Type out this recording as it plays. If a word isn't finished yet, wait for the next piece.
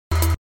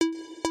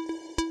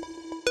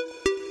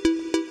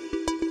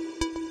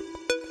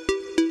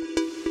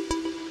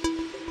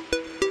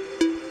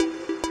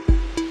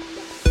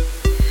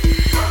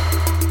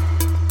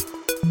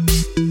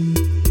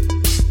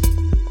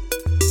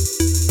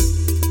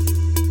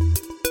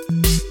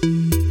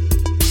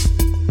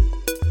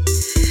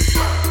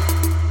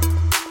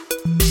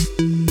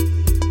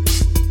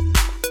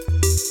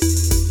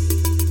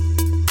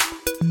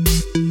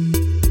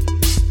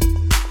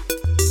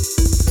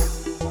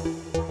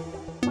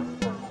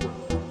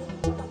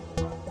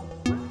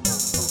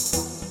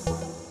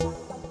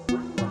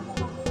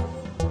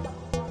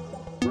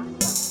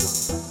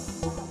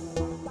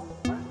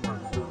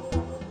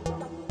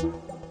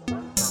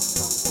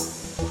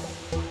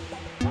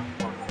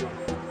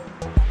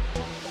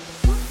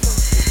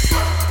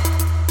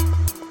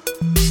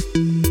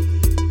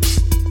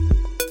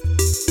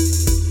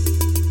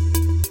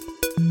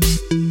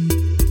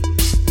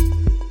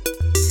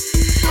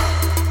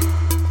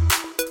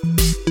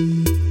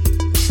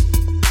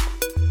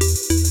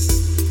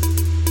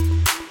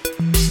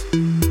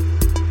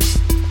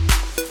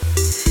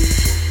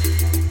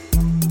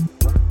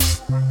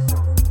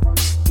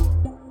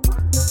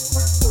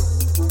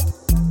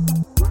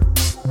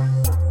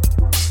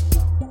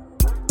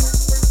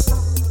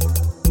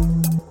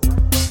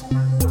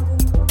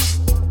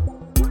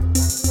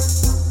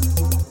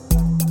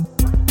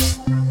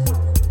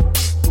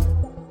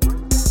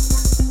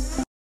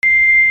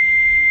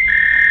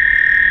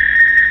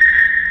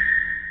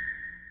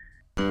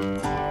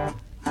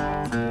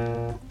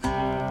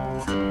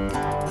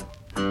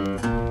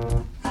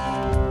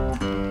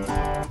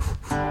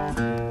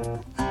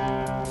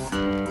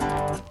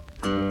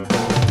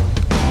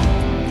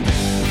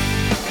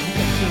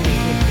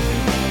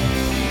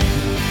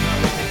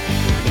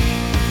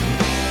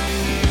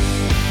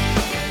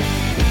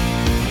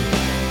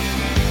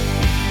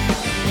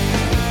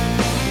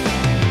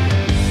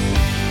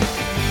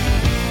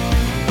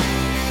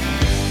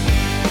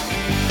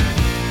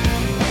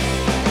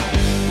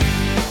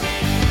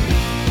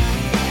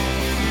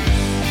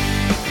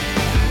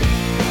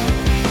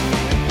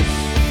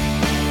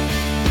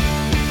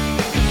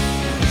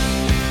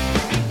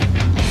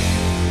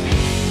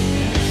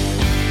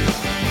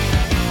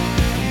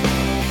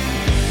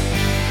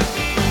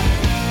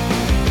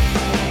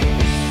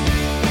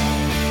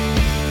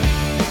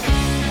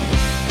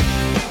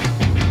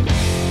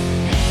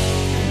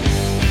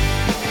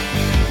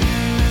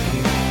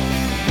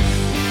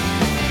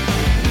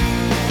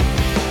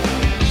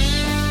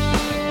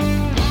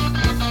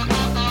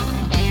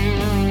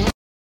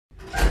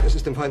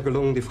ist dem Feind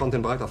gelungen, die Front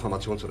in breiter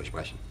Formation zu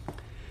durchbrechen.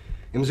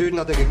 Im Süden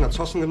hat der Gegner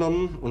Zossen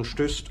genommen und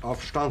stößt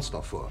auf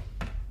Stahnsdorf vor.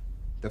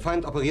 Der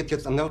Feind operiert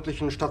jetzt am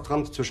nördlichen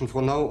Stadtrand zwischen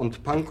Frohnau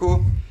und Pankow.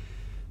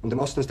 Und im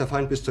Osten ist der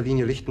Feind bis zur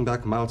Linie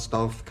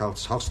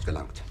Lichtenberg-Marsdorf-Karlshorst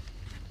gelangt.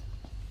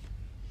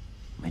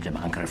 Mit dem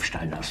Angriff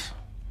Steiners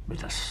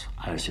wird das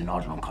alles in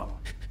Ordnung kommen.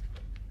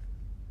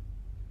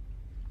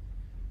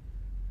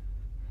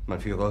 Mein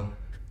Führer,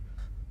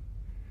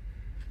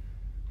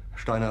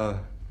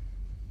 Steiner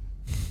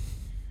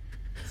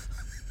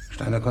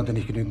konnte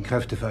nicht genügend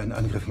Kräfte für einen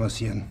Angriff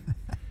massieren.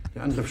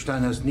 Der Angriff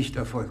Steiner ist nicht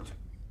erfolgt.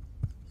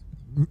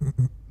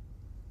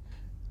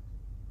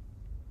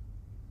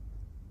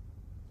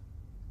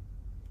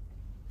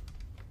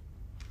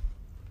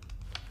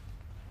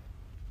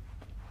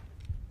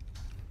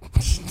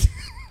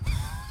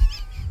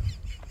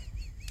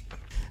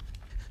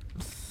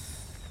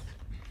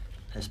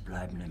 Es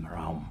bleiben im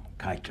Raum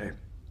Keitel,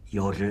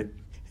 Jodl,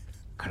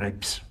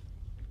 Krebs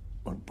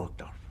und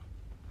Burgdorf.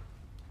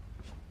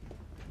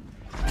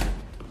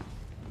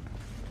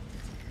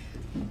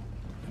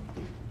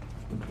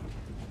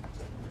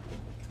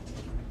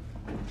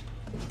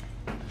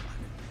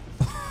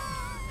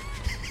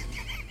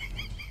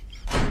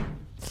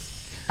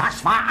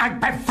 Das war ein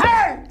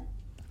Befehl!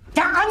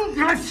 Der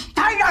Angriff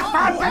Steiners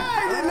war ein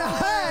Befehl!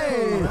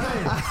 Hey!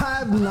 I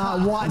have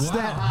not watched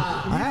that.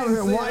 I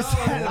haven't watched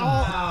that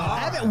all. I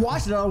haven't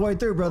watched it all the way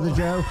through, Brother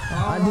Joe.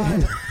 I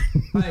did.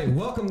 Hey,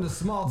 welcome to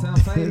Small Town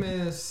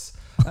Famous.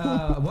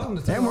 Welcome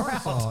to Taylor,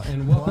 Arkansas,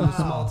 and welcome to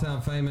Small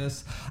Town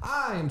Famous.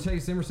 I am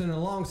Chase Emerson, and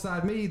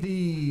alongside me,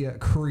 the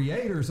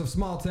creators of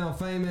Small Town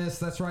Famous.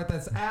 That's right,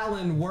 that's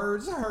Alan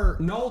Wordsworth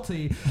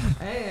Nolte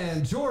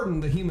and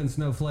Jordan, the human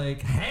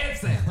snowflake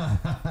Hanson.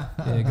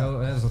 Yeah, that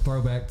was a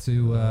throwback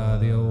to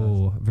the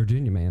old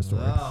Virginia Man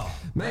story. Oh,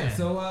 man,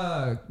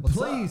 so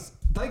please.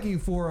 Thank you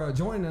for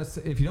joining us.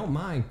 If you don't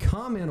mind,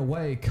 comment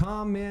away.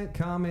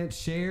 Comment,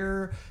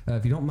 share.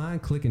 If you don't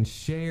mind, click and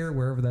share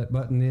wherever that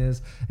button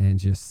is, and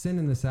just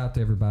sending this out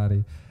to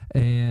everybody.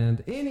 And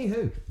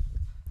anywho,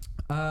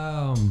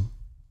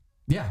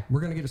 yeah, we're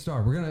going to get it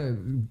started. We're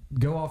going to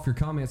go off your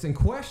comments. And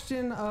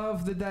question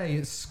of the day,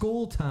 it's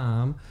school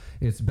time.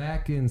 It's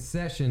back in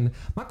session.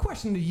 My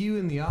question to you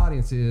in the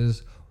audience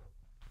is,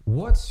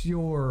 what's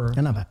your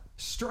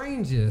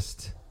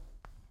strangest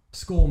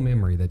school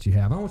memory that you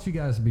have? I want you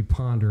guys to be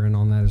pondering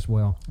on that as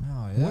well.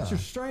 Oh, yeah. What's your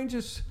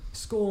strangest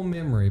school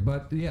memory?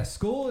 But yeah,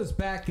 school is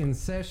back in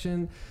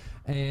session,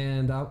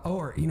 and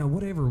or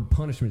whatever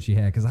punishments you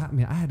had, because I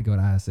had to go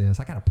to ISS.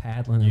 I got a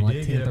paddling in like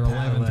 10th or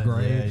 11th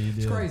grade. Yeah, you did.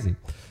 It's crazy.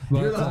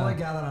 You're the only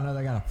guy that I know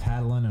that got a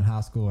paddling in high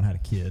school and had a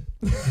kid.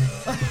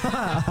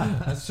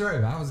 That's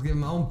true. I was giving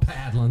my own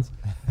paddlings,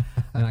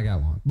 and I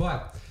got one.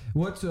 But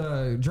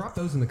drop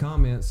those in the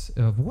comments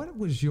of what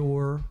was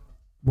your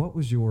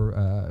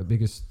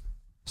biggest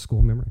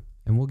school memory,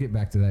 and we'll get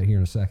back to that here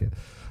in a second.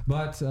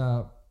 But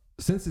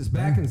since it's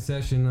back in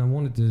session, I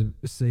wanted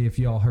to see if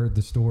y'all heard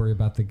the story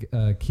about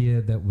the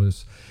kid that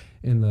was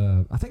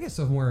I think it's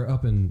somewhere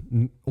up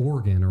in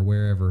Oregon or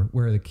wherever,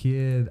 where the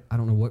kid, I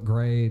don't know what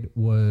grade,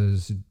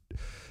 was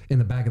in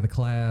the back of the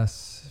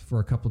class for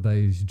a couple of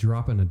days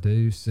dropping a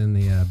deuce in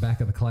the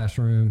back of the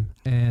classroom,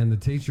 and the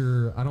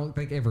teacher, I don't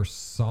think ever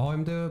saw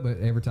him do it, but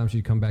every time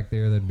she'd come back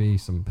there, there'd be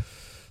some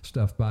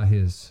stuff by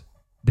his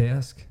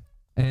desk.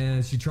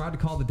 And she tried to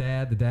call the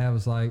dad. The dad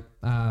was like,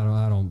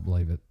 I don't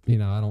believe it.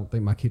 I don't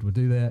think my kid would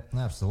do that.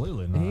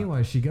 Absolutely not.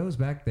 Anyway, she goes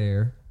back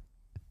there.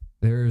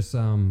 There's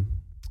a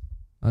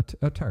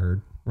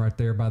turd right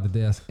there by the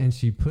desk, and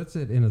she puts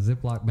it in a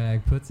Ziploc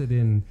bag, puts it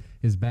in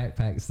his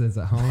backpack, sends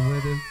it home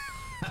with him.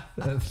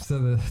 So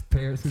the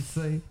parents could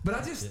see. But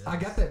I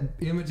got that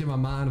image in my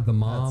mind of the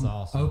mom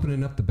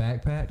opening up the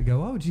backpack to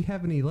go, oh, did you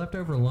have any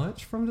leftover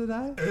lunch from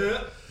today?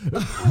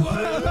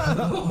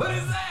 What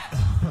is that?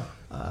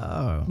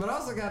 Oh. But I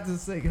also got to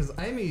see, because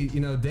Amy,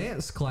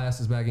 dance class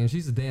is back in.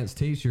 She's a dance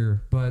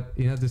teacher, but,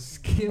 this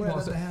kid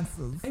walks up.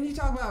 And you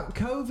talk about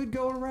COVID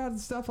going around and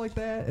stuff like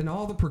that, and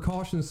all the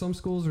precautions some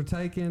schools are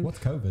taking. What's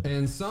COVID?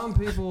 And some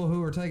people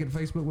who are taking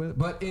Facebook with it.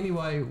 But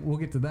anyway, we'll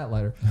get to that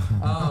later.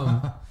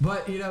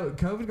 But,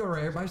 COVID going around,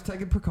 everybody's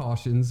taking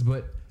precautions,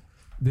 but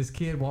this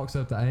kid walks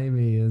up to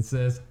Amy and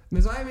says,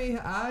 Miss Amy,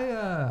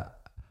 I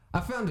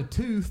found a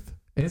tooth.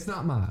 It's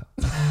not mine.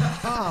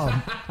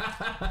 Oh,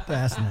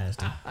 that's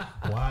nasty.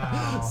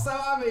 Wow. So,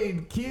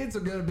 kids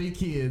are going to be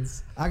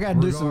kids. I got to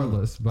do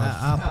some. But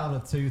I found a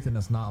tooth and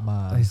it's not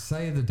mine. They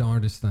say the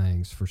darndest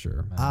things for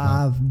sure.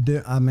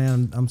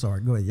 I'm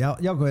sorry. Go ahead.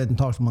 Y'all go ahead and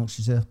talk amongst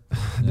yourself.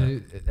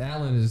 Dude,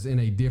 Alan is in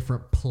a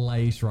different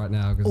place right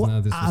now because none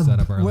of this was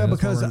set up earlier. Well,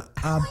 because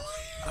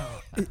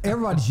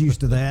everybody's used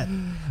to that.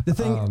 The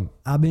thing,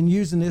 I've been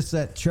using this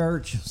at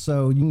church,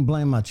 so you can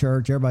blame my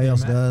church. Everybody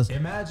else does.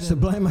 Imagine. So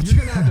blame my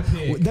You're going to have to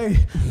pick.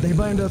 They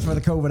blamed us for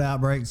the COVID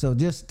outbreak. So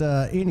just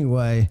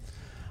anyway,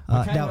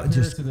 I came that up was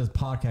here just to this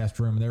podcast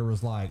room, and there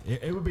was like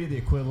it would be the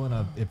equivalent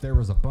of if there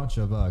was a bunch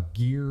of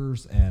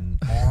gears and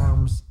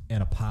arms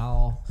in a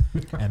pile,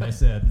 and they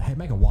said, "Hey,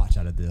 make a watch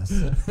out of this."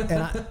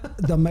 and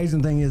the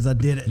amazing thing is I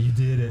did it. You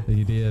did it.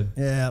 You did.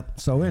 Yeah.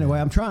 So anyway,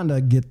 I'm trying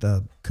to get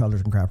the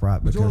colors and crap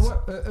right But because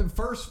Jordan,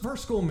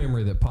 first school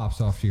memory that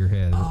pops off to your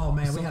head. Oh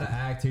man, we had an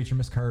ag teacher,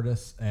 Miss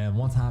Curtis, and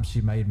one time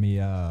she made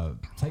me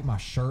take my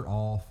shirt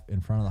off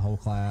in front of the whole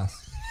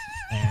class.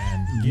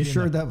 And You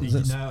sure that was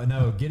it?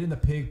 no? Get in the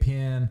pig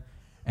pen,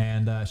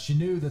 and she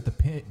knew that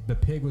the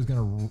pig was going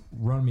to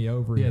run me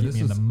over and get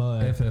me in the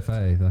mud.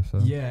 FFA.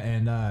 That's Yeah,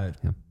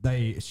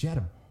 and she had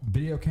a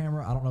video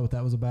camera. I don't know what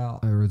that was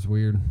about. It was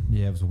weird.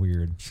 Yeah, it was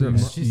weird. Sure,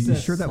 She you said,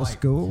 sure that was like,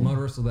 school? Mud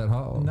wrestled that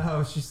hall.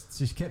 No, she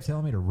kept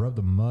telling me to rub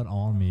the mud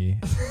on me,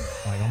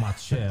 like on my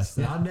chest.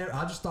 And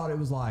I just thought it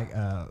was like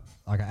an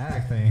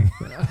ag thing.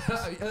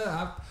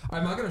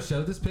 Am I going to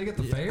show this pig at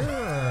the fair?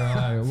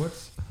 Or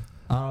what's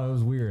I don't know, it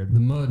was weird. the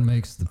mud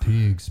makes the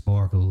pig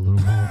sparkle a little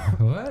more?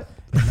 What?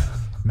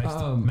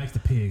 Makes the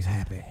pigs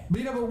happy.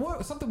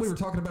 But something we were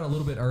talking about a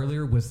little bit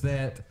earlier was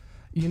that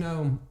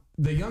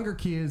the younger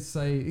kids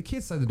say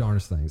the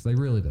darndest things. They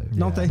really do,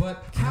 Don't they?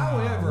 But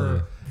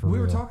however, for we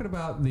were real. talking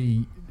about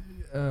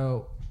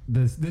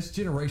this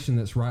generation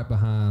that's right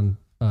behind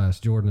us,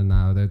 Jordan and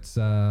I. That's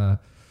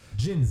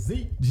Gen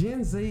Z.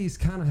 Gen Z's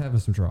kind of having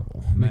some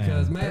trouble Man,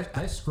 because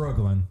they're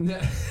struggling.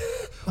 They're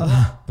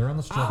on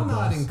the struggle I'm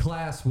not bus. in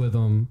class with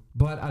them,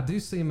 but I do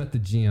see them at the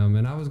gym.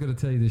 And I was going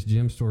to tell you this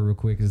gym story real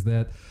quick. Is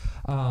that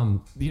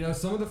some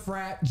of the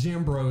frat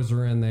gym bros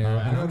are in there.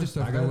 I go to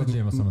the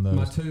gym with some of those.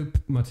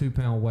 My 2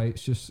 pound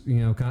weights, just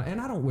kind of.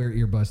 And I don't wear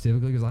earbuds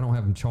typically because I don't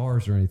have them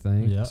charged or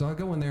anything. Yep. So I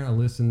go in there and I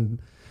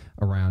listen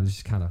around,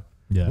 just kind of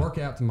work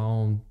out to my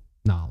own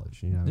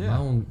knowledge, my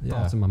own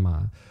thoughts in my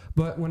mind.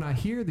 But when I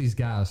hear these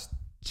guys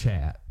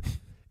chat,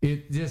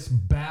 it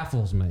just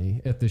baffles me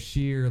at the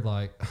sheer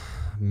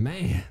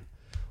man,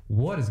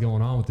 what is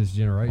going on with this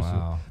generation?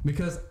 Wow.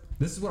 Because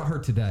this is what I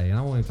heard today, and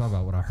I won't even talk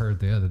about what I heard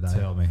the other day.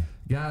 Tell me.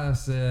 Guy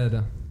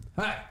said,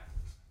 "Hey,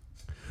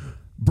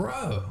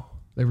 bro,"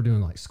 they were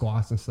doing like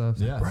squats and stuff.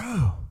 Yeah.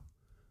 Bro,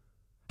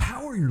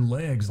 how are your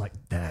legs like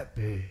that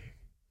big?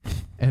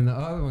 And the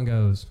other one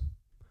goes,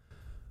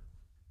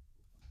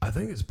 "I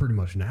think it's pretty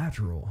much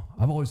natural.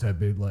 I've always had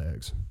big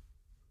legs.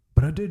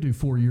 But I did do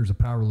 4 years of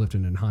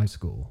powerlifting in high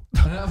school."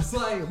 And I was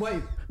like,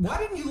 wait, why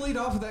didn't you lead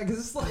off with that? Because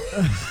it's like,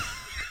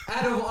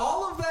 out of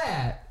all of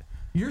that,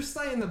 you're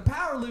saying the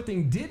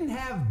powerlifting didn't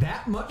have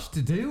that much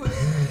to do with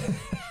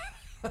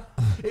it?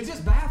 It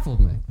just baffled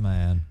me.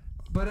 Man.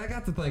 But I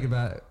got to think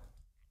about it.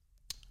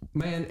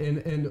 Man,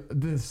 and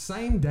the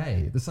same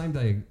day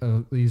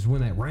is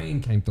when that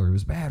rain came through. It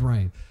was bad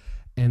rain.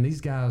 And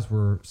these guys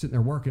were sitting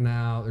there working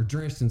out. They're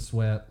drenched in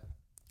sweat.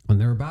 And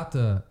they're about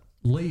to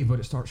leave, but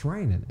it starts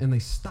raining. And they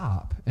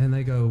stop. And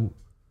they go,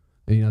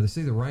 they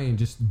see the rain,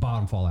 just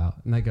bottom fall out.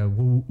 And they go,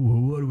 well,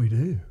 what do we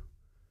do?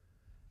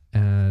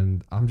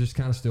 And I'm just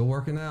kind of still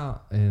working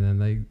out. And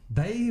then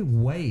they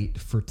wait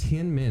for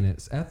 10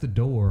 minutes at the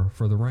door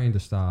for the rain to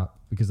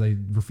stop because they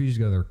refuse to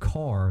go to their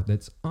car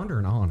that's under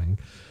an awning.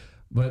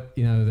 But,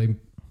 they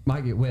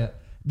might get wet.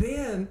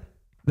 Then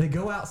they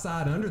go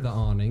outside under the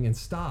awning and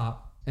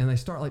stop. And they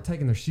start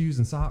taking their shoes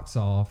and socks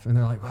off. And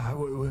they're like, wow,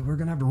 we're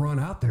going to have to run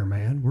out there,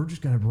 man. We're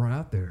just going to have to run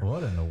out there.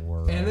 What in the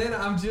world? And then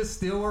I'm just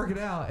still working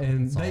out.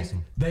 And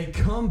they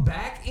come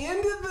back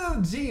into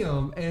the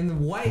gym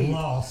and wait.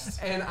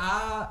 Lost. And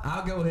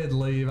I'll go ahead and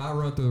leave. I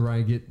run through the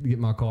rain, get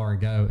my car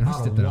and go. And I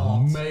I'd stepped in a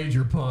walked.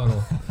 major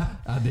puddle.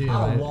 I did.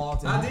 I man.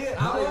 walked. I did.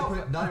 I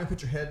walked. Not even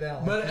put your head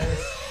down. But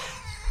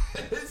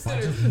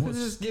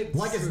just get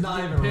like it's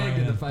not even pegged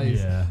in the raining. face.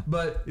 Yeah.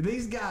 But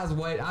these guys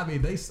wait. I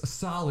mean, they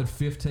solid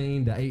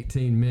 15 to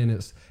 18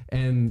 minutes,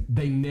 and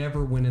they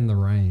never went in the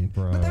rain.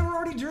 Bro. But they were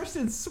already drenched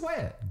in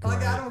sweat. I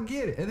Great. don't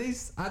get it. And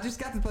I just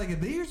got to thinking,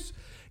 these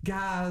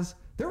guys.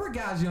 There were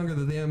guys younger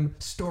than them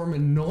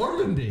storming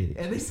Normandy,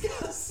 and these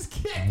guys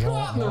can't go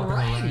out in the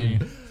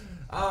rain.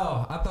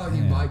 Oh, I thought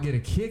you might get a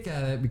kick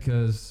out of it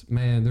because,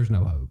 man, there's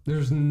no hope.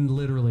 There's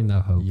literally no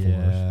hope for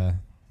us.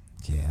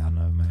 Yeah, I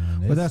know,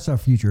 man. But that's our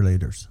future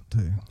leaders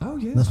too. Oh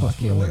yeah, That's what's I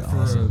can't really wait for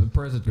awesome. the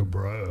president to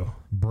go,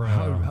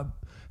 bro.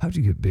 How'd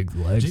you get big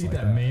legs? Did you like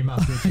get that meme I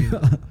sent you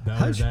the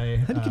other day?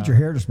 How'd you get your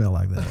hair to smell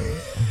like that?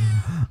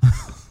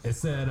 It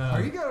said,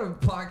 Are you going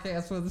to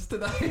podcast with us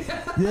today?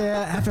 Yeah,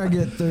 after I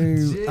get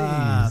through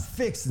Jeez.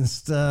 fixing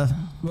stuff.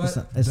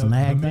 What? It's an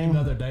ag the meme thing. the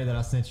other day that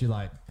I sent you,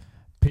 like,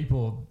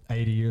 people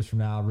 80 years from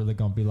now are really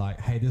going to be like,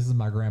 hey, this is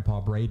my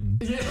grandpa Braden.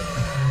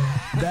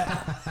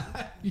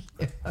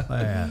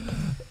 Yeah.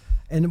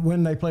 And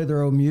when they play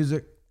their old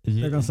music,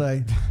 they're going to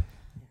say,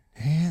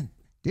 and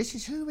this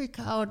is who we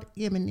called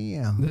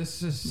Eminem.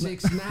 This is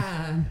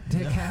 6'9".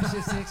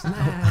 Tekashi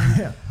 6'9".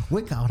 Yeah,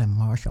 we called him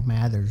Marshall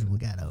Mathers when we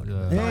got older.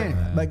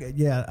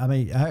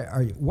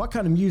 What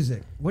kind of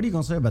music? What are you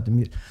going to say about the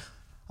music?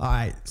 All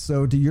right,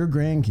 so to your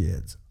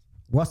grandkids,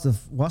 what's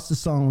the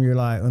song where you're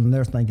like, when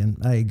they're thinking,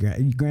 hey,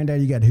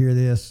 granddad, you got to hear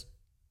this?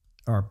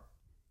 Or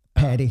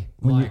Patty.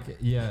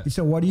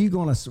 So what are you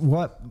gonna?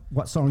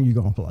 What song are you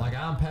gonna play? Like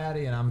I'm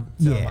Patty and I'm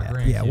telling my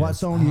grandkids. Yeah. What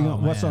song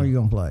are you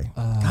gonna play?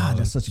 God,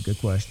 that's such a good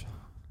question.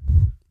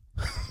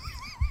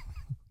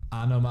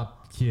 I know my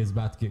kid's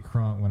about to get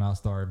crunk when I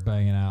start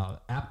banging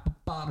out apple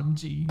bottom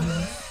jeans.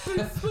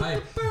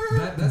 Hey,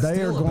 that's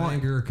still a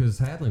banger because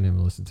Hadley never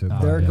listened to it.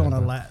 They're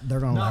gonna laugh. They're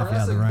gonna laugh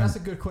out of the room. That's a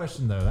good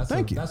question though.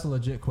 Thank you. That's a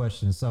legit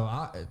question. So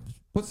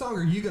what song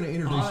are you going to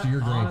introduce to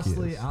your grandkids?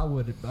 Honestly, I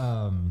would.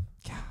 God,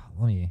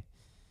 let me.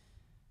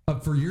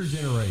 For your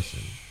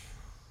generation.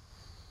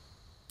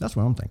 That's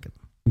what I'm thinking.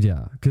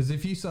 Yeah, because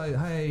if you say,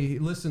 "Hey,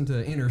 listen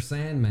to Inner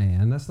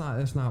Sandman," that's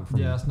not from.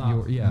 Yeah, that's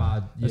not.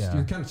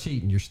 You're kind of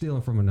cheating. You're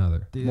stealing from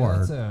another. Dude,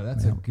 that's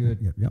a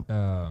good. Yep.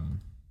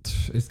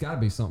 It's got to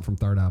be something from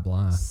Third Eye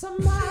Blind.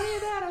 Somebody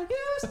that I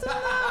used to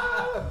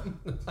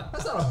know.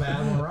 That's not a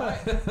bad one, right?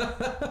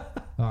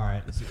 All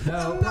right.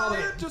 No, probably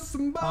just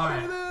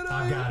somebody that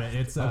I got it.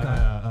 It's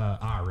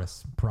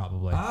Iris,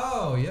 probably.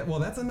 Oh yeah, well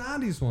that's a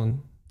 '90s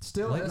one.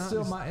 Still, Late it's 90s.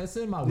 still it's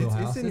in my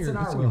wheelhouse. It's in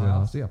our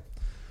wheelhouse. Yeah.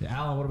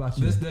 Alan, what about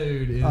you? This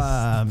dude is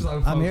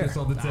so focused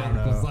on the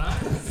technical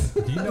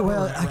side. Do you know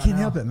Well, I can't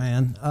help it,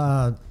 man.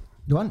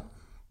 Do I?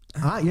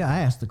 I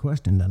asked the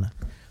question, didn't I?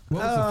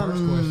 What was the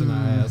first question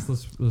I asked?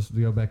 Let's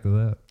go back to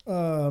that.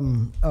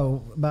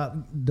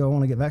 About do I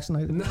want to get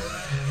vaccinated? No,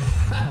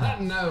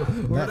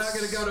 we're not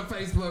going to go to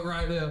Facebook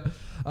right now.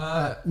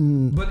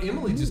 But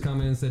Emily just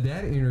come in and said,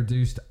 "Daddy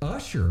introduced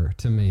Usher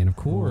to me," and of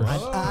course,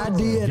 I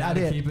did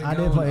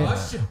play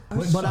Usher.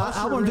 it. But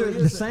I want to do it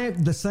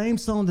the same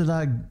song that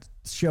I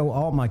show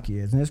all my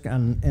kids,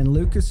 and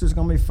Lucas is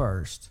going to be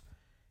first.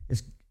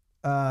 It's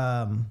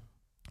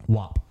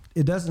WAP.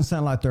 It doesn't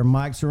sound like their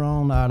mics are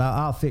on.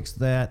 I'll fix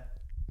that.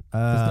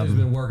 This dude's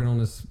been working on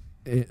this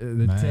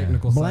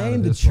technical side.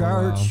 Blame the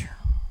church.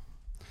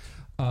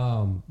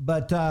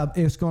 But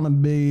it's going to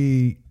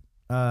be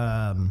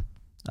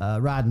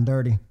Riding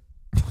Dirty.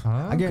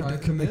 I get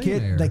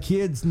the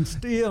kids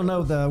still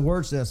know the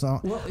words to that song.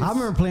 Well, I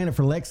remember playing it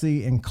for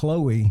Lexi and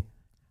Chloe,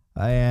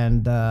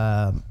 and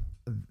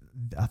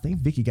I think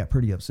Vicky got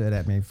pretty upset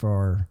at me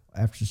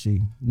after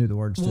she knew the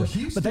words to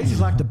it. But they just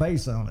like the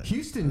bass on it.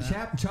 Houston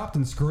Chopped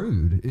and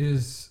Screwed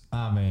is.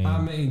 I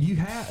mean, you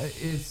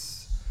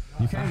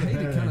can't hate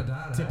it kind of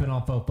died tipping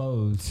on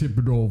fofos.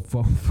 Tipping on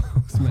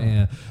fofos,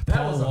 man.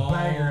 That was a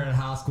banger in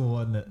high school,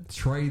 wasn't it?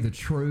 Trey the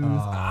Truth.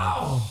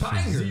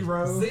 Banger.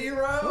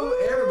 Zero.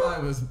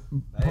 Everybody was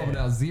pumping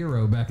out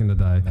Zero back in the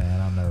day.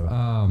 Man, I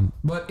know.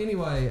 But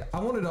anyway,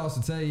 I wanted to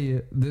also tell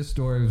you this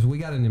story. We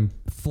got an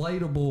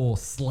inflatable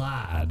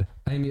slide.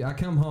 Amy, I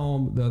come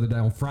home the other day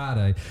on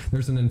Friday.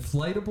 There's an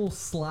inflatable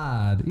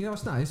slide. You know,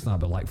 it's not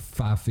but like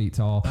 5 feet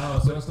tall.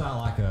 Oh, so it's not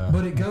like a.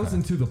 But it goes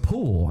into the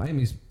pool.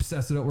 Amy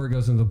sets it up where it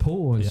goes into the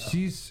pool, and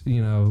she's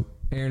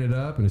airing it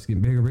up, and it's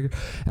getting bigger and bigger.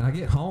 And I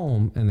get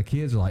home, and the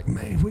kids are like,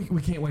 "Man,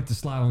 we can't wait to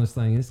slide on this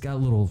thing." And it's got a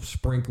little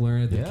sprinkler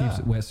in it that keeps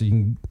it wet, so you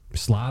can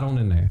slide on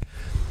in there.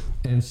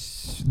 And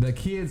the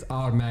kids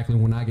automatically,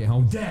 when I get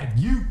home, "Dad,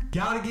 you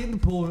gotta get in the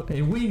pool,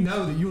 and we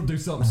know that you'll do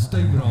something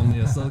stupid on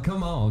this. So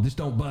come on, just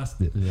don't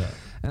bust it." Yeah.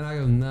 And I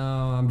go, "No,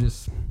 I'm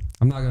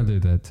not gonna do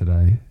that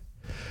today."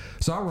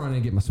 So I run in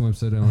and get my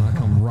swimsuit on, and I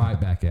come right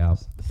back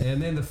out.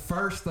 And then the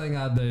first thing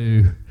I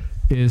do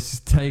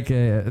is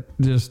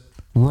just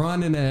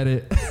running at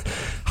it,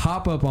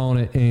 hop up on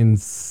it,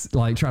 and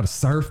like try to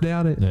surf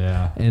down it.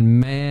 Yeah. And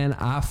man,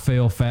 I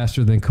fell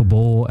faster than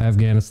Kabul,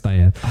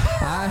 Afghanistan.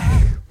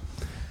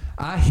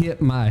 I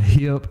hit my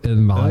hip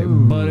and my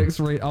buttocks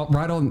right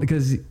on,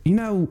 because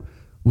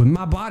with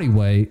my body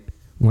weight,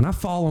 when I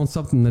fall on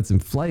something that's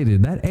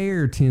inflated, that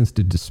air tends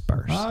to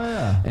disperse. Oh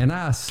yeah. And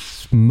I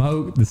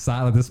smoked the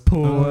side of this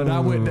pool, and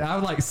I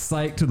like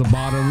sank to the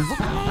bottom.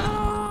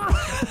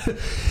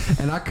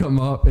 And I come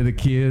up, and the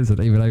kids, and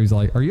even Amy's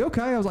like, "Are you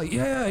okay?" I was like,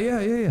 yeah.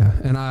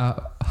 And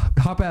I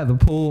hop out of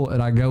the pool,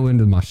 and I go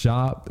into my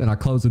shop, and I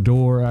close the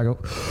door, and I go,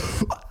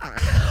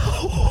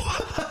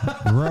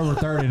 "We're over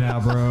 30 now,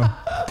 bro."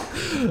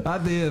 I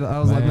did. I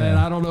was like, man,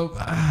 I don't know.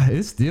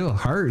 It still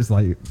hurts,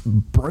 like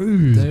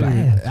bruised. Dude,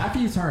 bad. after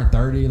you turn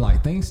 30,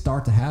 like things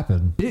start to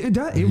happen.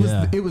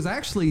 It was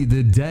actually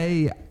the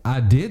day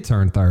I did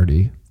turn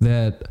 30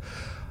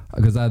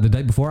 because the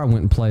day before I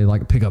went and played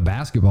like a pickup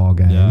basketball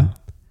game. Yeah.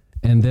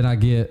 And then I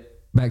get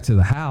back to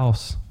the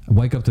house, I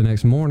wake up the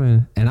next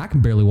morning, and I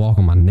can barely walk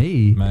on my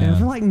knee. Man. And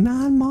for like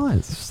 9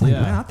 months. It's like,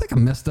 man, I think I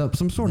messed up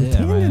some sort of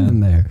tendon in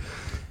there.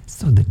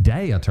 So the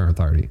day I turned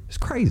 30, it's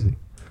crazy.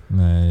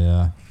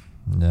 Yeah.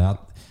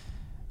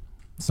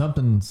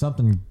 Something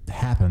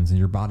happens, and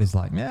your body's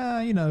like,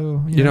 you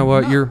know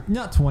what? You're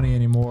not 20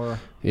 anymore.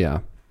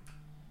 Yeah.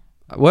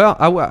 Well,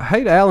 I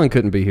hate Alan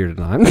couldn't be here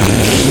tonight.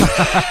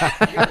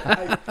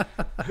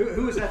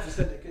 Who was that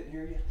said they couldn't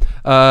hear you?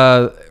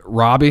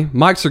 Robbie.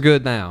 Mics are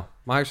good now.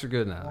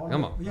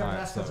 Come on. Yeah,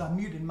 that's because I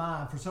muted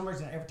mine. For some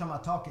reason, every time I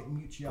talk, it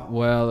mutes y'all.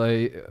 Well,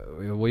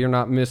 we're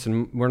not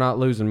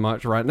losing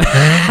much right now.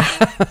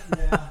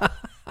 Yeah.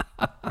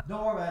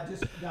 Don't worry about it.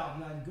 Just go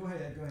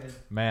ahead.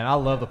 Man, I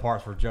love the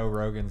parts where Joe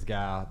Rogan's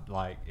guy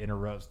like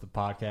interrupts the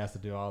podcast to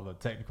do all the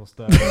technical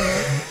stuff.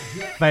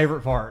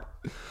 Favorite part.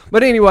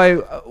 But anyway,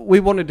 we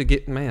wanted to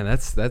get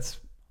that's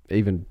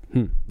even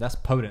That's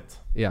potent.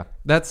 yeah.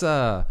 That's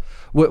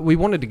what we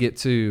wanted to get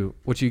to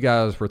what you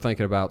guys were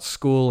thinking about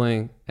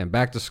schooling and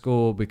back to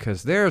school,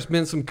 because there's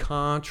been some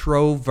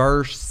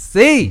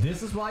controversy.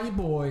 This is why your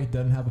boy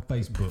doesn't have a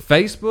Facebook.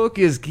 Facebook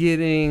is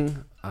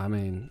getting,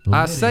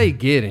 I say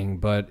getting,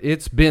 but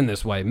it's been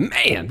this way.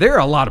 Man, there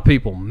are a lot of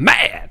people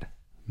mad.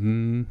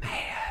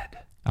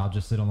 I'll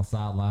just sit on the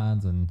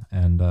sidelines and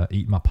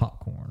eat my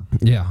popcorn.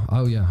 Yeah.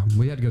 Oh, yeah.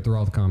 We had to go through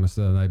all the comments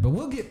the other day, but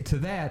we'll get to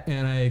that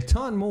and a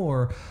ton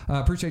more.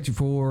 Appreciate you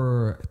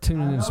for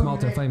tuning in to Small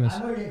Town Famous.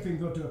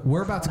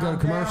 We're about to go to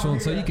commercial,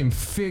 and so you can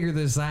figure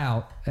this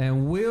out,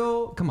 and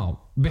we'll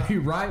be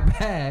right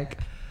back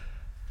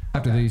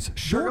after these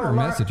shorter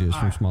messages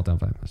from Small Town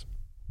Famous.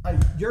 Hey,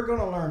 you're going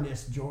to learn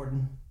this,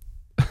 Jordan.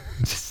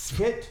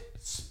 Hit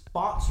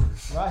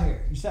sponsors right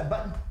here. You see that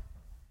button?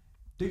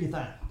 Do your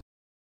thing.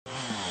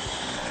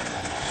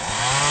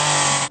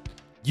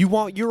 You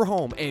want your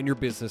home and your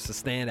business to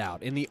stand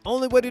out, and the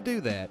only way to do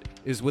that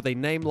is with a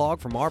name log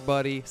from our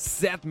buddy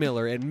Seth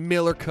Miller at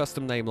Miller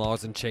Custom Name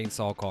Logs and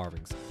Chainsaw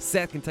Carvings.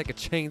 Seth can take a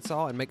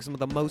chainsaw and make some of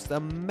the most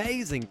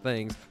amazing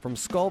things, from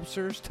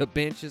sculptures to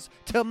benches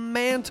to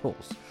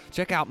mantles.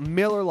 Check out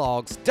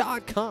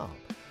MillerLogs.com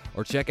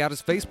or check out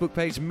his Facebook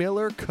page,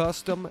 Miller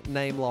Custom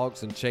Name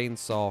Logs and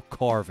Chainsaw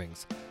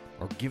Carvings.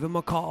 Or give him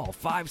a call,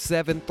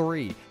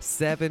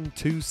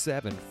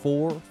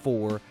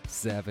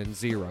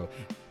 573-727-4470.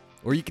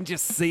 Or you can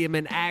just see him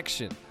in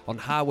action on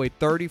Highway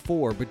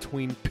 34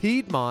 between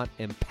Piedmont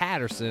and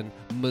Patterson,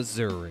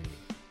 Missouri.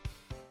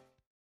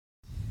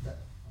 That's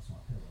my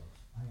pillows.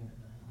 Hanging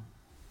it down.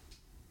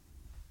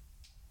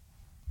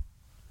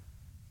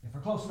 If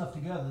they're close enough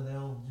together,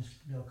 they'll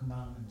come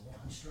out into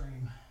one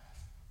stream.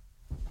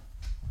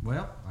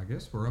 Well, I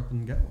guess we're up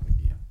and going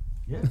again.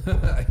 Yeah.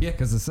 Yeah,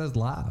 because it says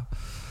live.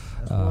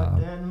 That's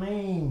what that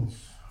means.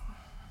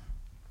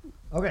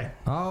 Okay.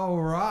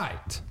 All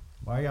right.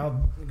 Why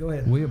y'all go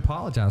ahead. We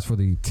apologize for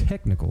the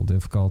technical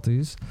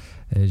difficulties.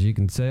 As you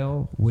can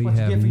tell, we What's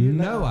the have gift for you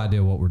no now?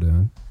 idea what we're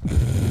doing.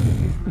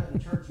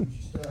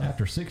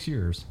 After 6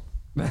 years.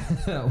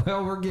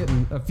 Well, we're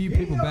getting a few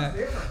people back.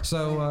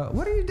 So,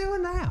 what are you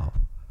doing now?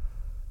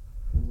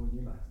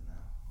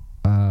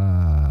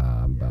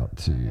 I'm about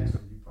to.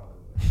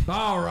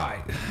 All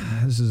right.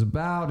 This is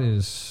about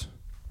as.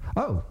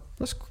 Oh,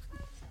 let's.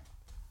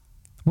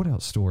 What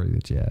else story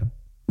that you have?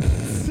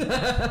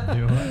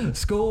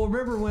 School.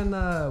 Remember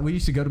when we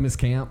used to go to Miss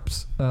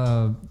Camp's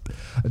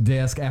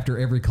desk after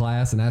every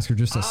class and ask her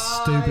just a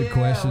stupid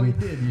question? We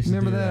did used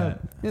Remember to do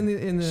that in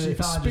the She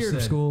finally spirit just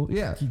of said, school?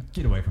 Yeah.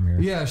 Get away from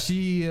here. Yeah,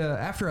 she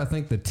after I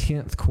think the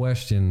 10th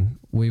question,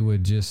 we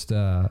would just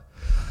there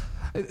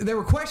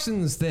were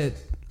questions that,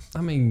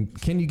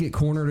 can you get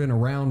cornered in a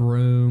round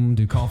room?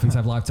 Do coffins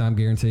have lifetime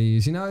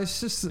guarantees? It's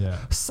just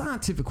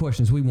scientific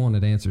questions we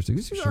wanted answers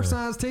to. She's our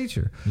science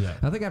teacher. Yeah.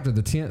 I think after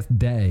the 10th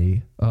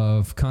day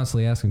of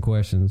constantly asking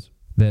questions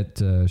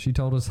that she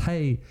told us,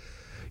 hey,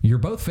 you're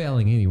both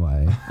failing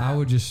anyway. I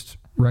would just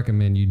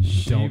recommend you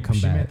don't come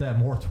back. She meant that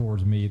more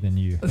towards me than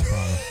you, I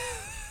promise.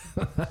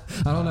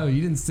 I don't know.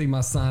 You didn't see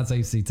my science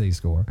ACT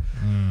score.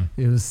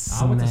 It was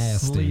I went to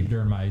nasty. sleep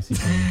during my ACT.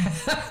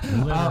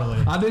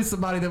 Literally. I knew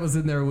somebody that was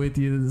in there with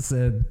you that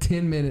said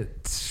 10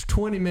 minutes,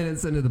 20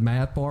 minutes into the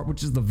math part,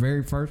 which is the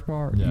very first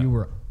part, you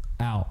were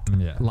out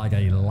like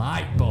a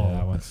light bulb.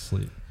 Yeah, I went to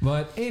sleep.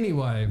 But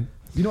anyway.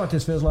 You know what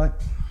this feels like?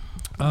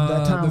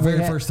 The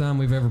very first time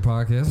we've ever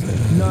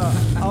podcasted. No.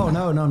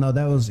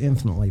 That was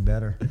infinitely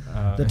better.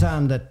 The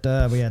time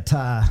that we had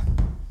Ty.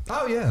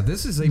 Oh yeah,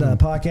 this is The even.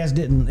 podcast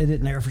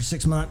didn't air for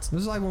 6 months.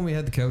 This is like when we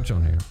had the coach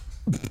on here.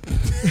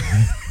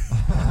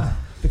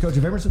 The coach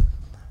of Emerson.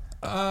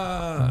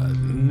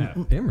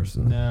 No.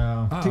 Emerson.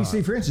 No.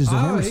 TC Francis is in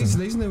Emerson.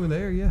 He's new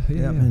there. Yeah.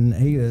 And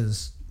he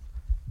is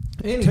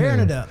Anywho, tearing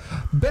it up.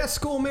 Best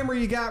school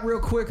memory you got, real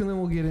quick, and then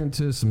we'll get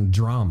into some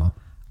drama.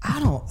 I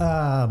don't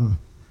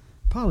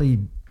probably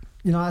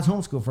I was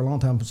homeschooled for a long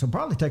time, so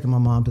probably taking my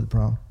mom to the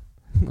prom.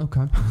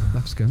 Okay,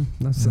 that's good.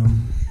 That's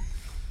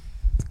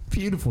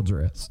beautiful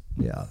dress.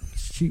 Yeah,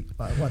 she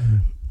what?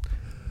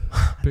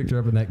 Picked her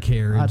up in that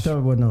carriage. I thought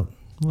it wasn't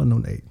no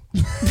Nate.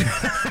 God,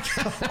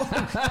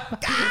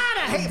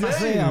 I hate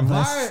myself.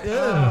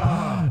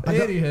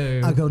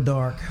 Anywho, I go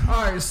dark.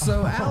 all right.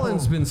 So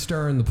Alan's been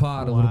stirring the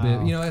pot a little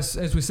bit.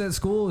 As we said,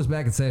 school is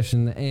back in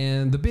session,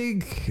 and the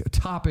big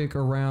topic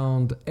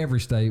around every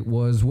state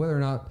was whether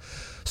or not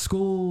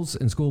schools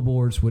and school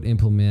boards would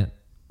implement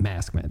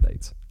mask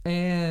mandates.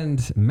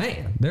 And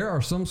man, there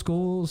are some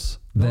schools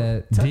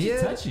that touchy.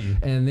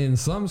 and then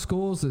some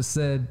schools that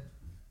said,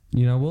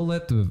 we'll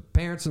let the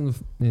parents and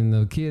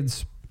the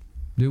kids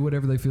do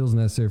whatever they feel is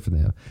necessary for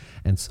them.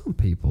 And some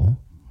people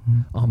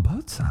on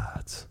both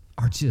sides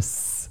are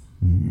just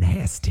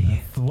nasty.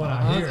 That's what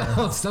I hear.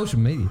 On social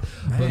media.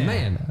 But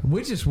man,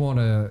 we just want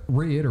to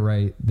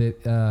reiterate that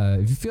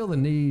if you feel the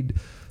need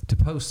to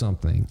post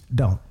something,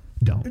 Don't.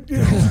 Don't. Don't do it.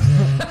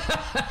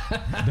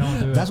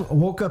 That's what I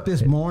woke up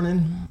this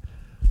morning.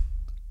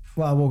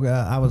 Well,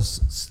 I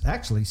was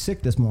actually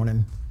sick this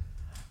morning.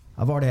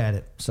 I've already had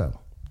it, so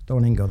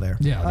don't even go there.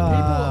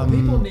 Yeah.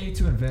 People need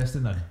to invest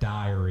in a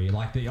diary,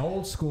 like the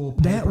old school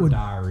paper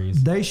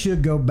diaries. They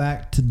should go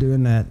back to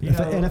doing that.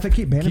 And if I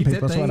keep banning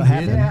people, that's what'll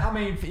happen. Yeah, I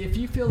mean, if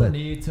you feel the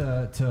need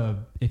to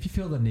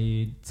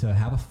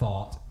have a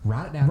thought,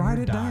 write it down. Write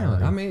it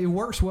down. I mean, it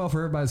works well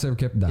for everybody that's ever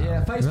kept a diary.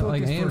 Yeah, Facebook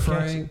like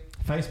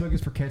Facebook is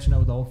for catching up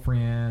with old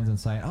friends and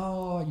saying,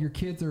 "Oh, your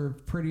kids are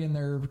pretty in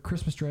their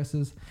Christmas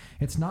dresses."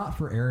 It's not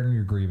for airing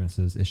your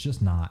grievances. It's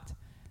just not.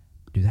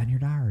 Do that in your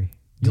diary.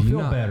 You'll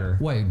feel better.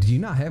 Wait, do you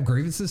not have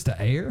grievances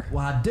to air?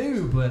 Well, I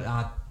do, but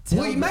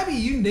maybe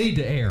you need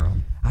to air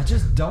them. I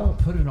just don't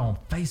put it on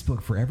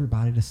Facebook for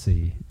everybody to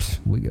see.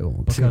 We go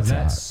on because TikTok.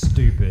 that's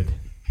stupid.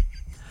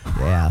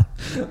 Yeah,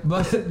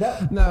 but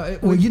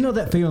you know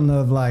that feeling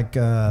of like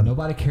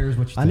nobody cares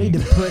what you think. I need to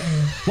put.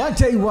 Well, I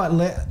tell you what,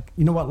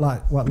 you know what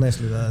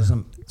Leslie does.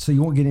 So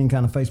you won't get any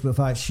kind of Facebook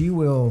fight. She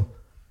will.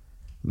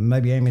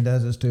 Maybe Amy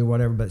does this too,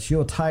 whatever. But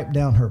she'll type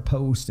down her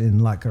post in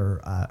like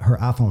her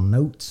iPhone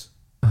notes.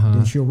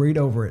 Then she'll read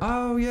over it.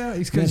 Oh yeah,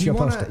 it's because you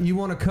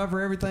want to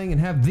cover everything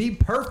and have the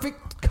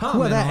perfect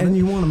comment. And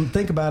you want to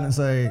think about it and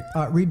say,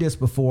 read this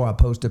before I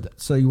post it,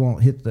 so you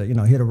won't hit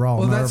a raw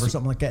nerve or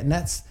something like that. And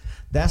that's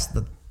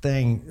the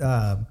thing.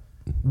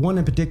 One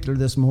in particular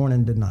this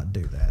morning did not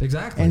do that.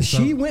 Exactly. And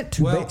she went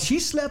to bed. She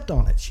slept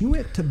on it. She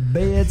went to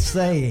bed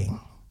saying,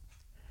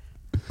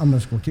 I'm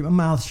just going to keep my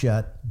mouth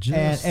shut.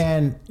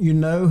 And you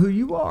know who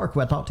you are,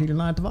 because I talked to you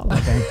tonight at the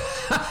volleyball game.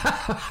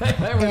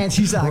 And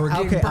she's like,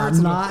 okay,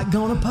 I'm not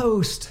going to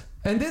post.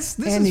 And this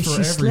and is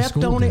for she every slept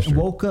school on district. it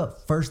and woke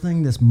up first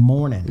thing this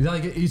morning.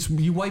 Like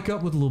you wake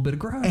up with a little bit of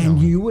growth. And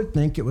you would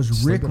think it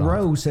was Rick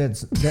Rose said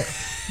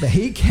that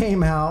he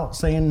came out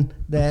saying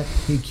that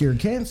he cured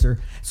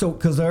cancer. So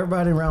because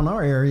everybody around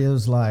our area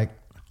was like,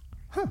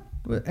 huh.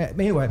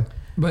 Anyway,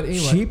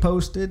 she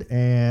posted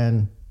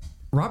and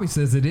Robbie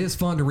says it is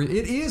fun to read.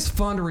 It is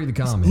fun to read the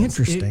comments. It's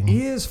interesting. It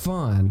is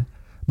fun.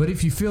 But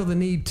if you feel the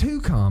need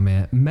to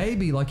comment,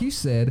 maybe, like you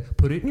said,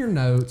 put it in your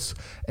notes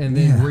and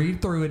then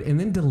read through it and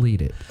then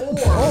delete it.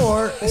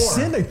 Or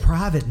send a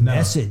private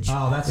message.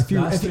 Oh, that's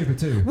stupid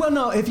too. Well,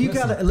 no, if you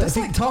got to... That's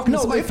like talking to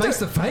somebody face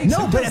to face.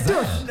 No, but if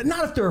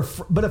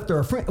they're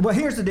a friend... Well,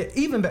 here's the deal.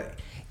 Even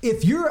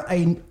if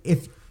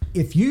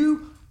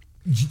you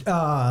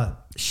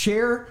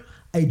share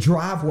a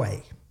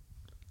driveway...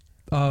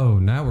 Oh,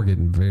 now we're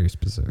getting very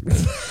specific.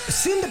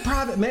 Send a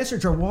private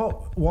message or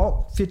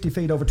walk 50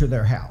 feet over to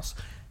their house.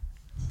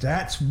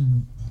 That's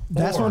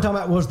what I'm talking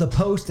about. Was the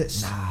post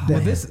that's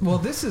that's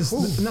not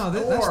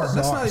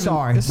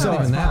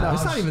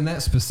even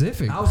that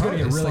specific. I was going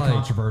to get really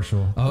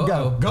controversial.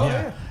 Go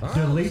ahead.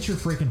 Delete your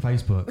freaking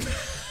Facebook.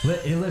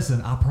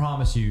 Listen, I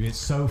promise you, it's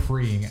so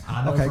freeing.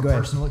 I know from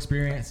personal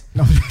experience.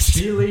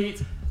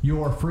 Delete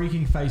your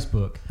freaking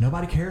Facebook.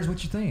 Nobody cares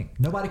what you think.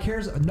 Nobody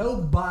cares. And do your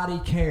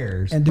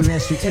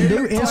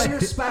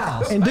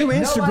spouse. And do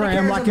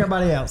Instagram like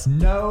everybody else.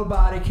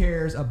 Nobody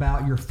cares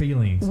about your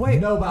feelings. Wait,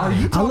 nobody.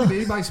 Are you talking to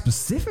anybody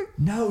specific?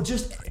 No,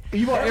 just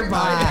you want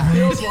everybody that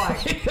feels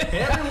like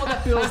everyone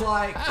that feels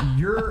like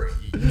your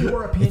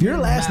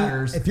opinion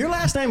matters. If your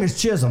last name is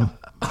Chisholm.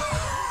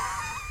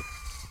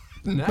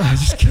 Now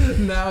he's just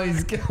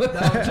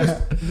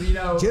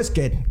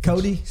kidding.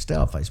 Cody, stay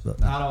off Facebook.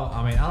 I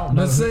don't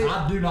know.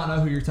 I do not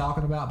know who you're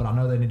talking about, but I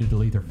know they need to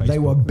delete their Facebook. They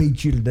will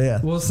beat you to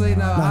death. Well, see,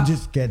 I'm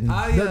just kidding.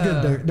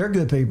 They're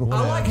good people.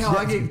 I like how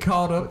I get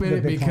caught up in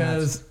it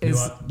because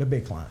they're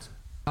big clients.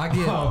 I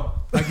get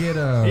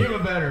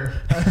even better.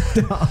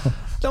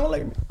 Don't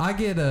let me. I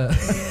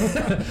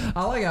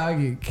like how I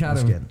get kind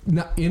of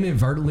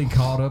inadvertently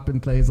caught up in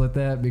things like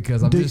that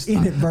because I'm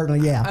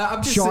inadvertently,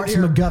 I'm just Sharks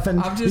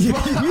McGuffin. I'm just you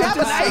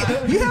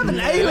have an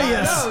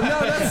alias.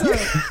 No,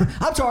 that's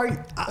I'm sorry.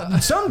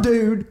 Some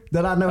dude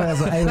that I know has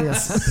an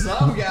alias.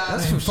 Some guy.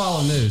 That's for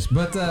Follow News,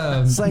 but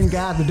same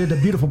guy that did the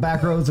beautiful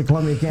back roads of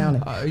Columbia County.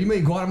 You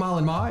mean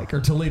Guatemalan Mike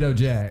or Toledo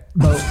Jack?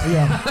 Both,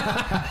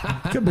 yeah.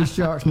 Could be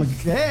Sharks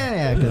McGuffin.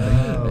 Yeah,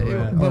 could be.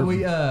 But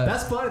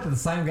that's funny that the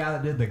same guy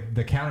that did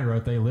the county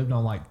road they lived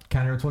on, like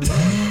County Road 21.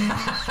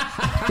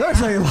 There's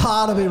a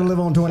lot of people live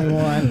on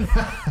 21.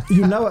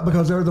 You know it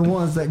because they're the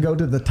ones that go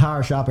to the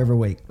tire shop every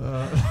week.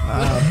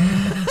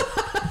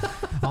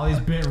 All these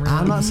bent rims.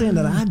 I'm not saying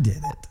that I did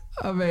it.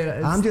 I mean,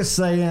 I'm just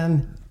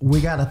saying we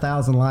got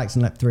 1,000 likes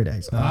in 3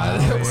 days.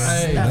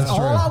 That's all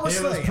true. I was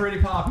saying. It was pretty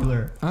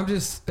popular. I'm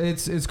just,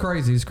 it's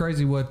crazy. It's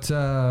crazy what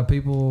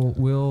people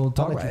will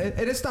talk about.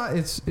 And it's not,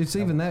 it's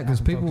even that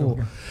because people,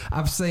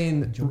 I've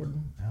seen,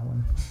 Jordan,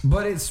 Alan.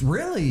 but it's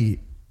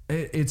really,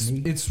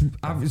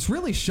 it's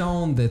really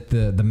shown that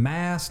the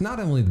mask, not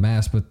only the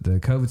mask, but the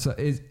COVID stuff,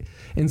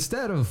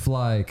 instead of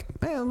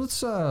like, man,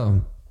 let's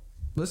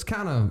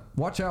kind of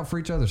watch out for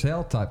each other's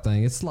health type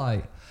thing. It's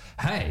like,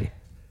 hey,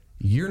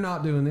 you're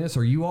not doing this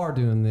or you are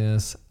doing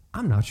this.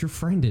 I'm not your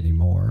friend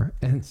anymore.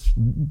 And it's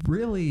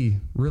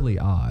really, really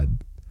odd.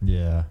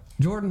 Yeah.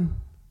 Jordan,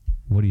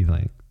 what do you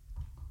think?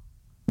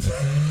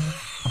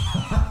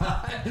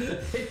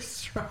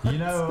 You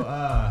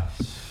know,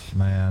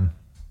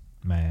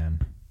 man.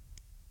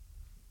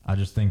 I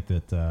just think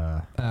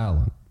that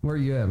Alan, where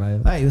you at,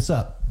 man? Hey, what's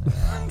up?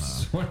 I'm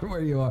just wondering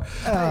where you are.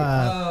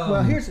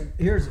 Well,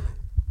 here's.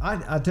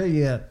 I tell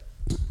you.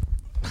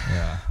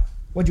 yeah.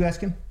 What'd you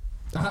ask him?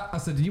 I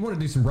said, do you want to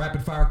do some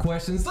rapid fire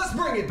questions? Let's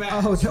bring it back.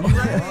 Oh, you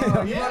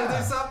ready? You want to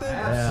do something?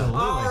 Absolutely.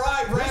 All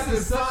right, rapid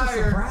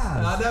fire.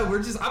 I know.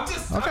 I'm just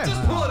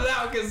pulling it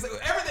out because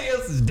everything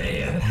else is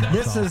dead.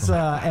 This is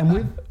and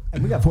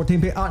we got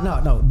 14 people.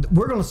 No,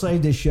 we're gonna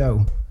save this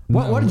show.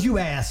 What did you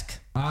ask,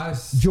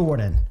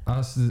 Jordan?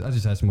 I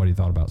just asked him what he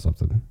thought about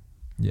something.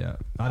 Yeah,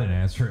 I didn't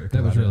answer it.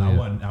 That was I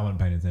wasn't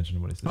paying attention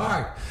to what he said. All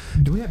right,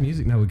 do we have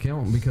music? No, we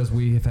can't because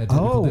we have had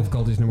technical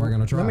difficulties and we're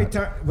going to try. Let me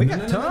turn. We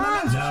got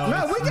tons.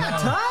 No, we got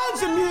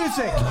tons of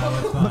music.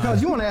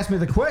 Because you want to ask me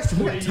the question.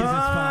 We got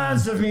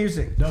tons of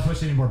music. Don't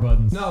push any more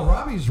buttons. No,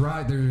 Robbie's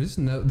right. There's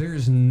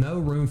no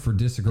room for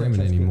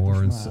disagreement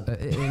anymore, and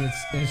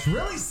it's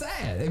really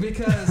sad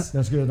because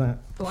that's good. That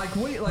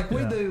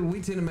we do.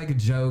 We tend to make a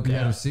joke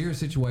out of serious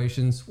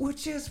situations,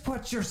 which is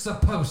what you're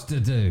supposed to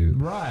do,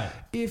 right?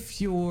 If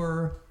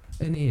you're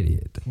an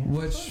idiot,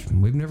 which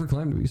we've never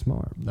claimed to be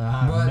smart.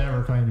 I've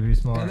never claimed to be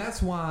smart. And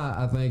that's why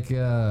I think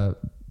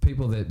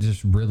people that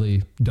just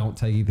really don't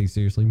take anything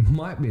seriously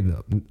might be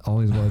the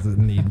only ones that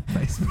need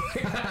Facebook.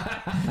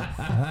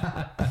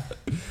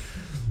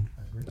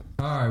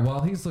 All right,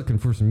 while he's looking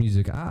for some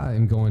music, I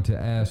am going to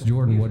ask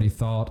Jordan what he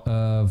thought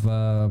of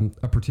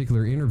a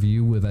particular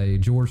interview with a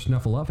George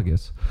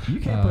Snuffleupagus. You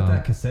can't put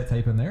that cassette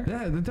tape in there.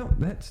 Yeah,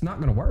 that's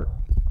not going to work.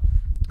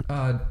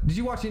 Did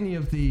you watch any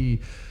of the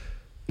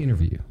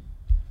interview?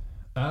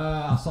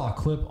 I saw a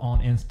clip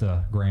on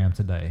Instagram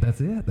today. That's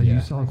it? You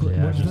saw a clip?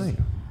 Yeah, What did you think?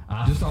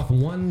 Just off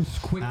one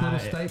quick little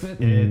statement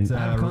and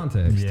out of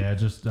context. Yeah,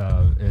 just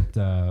it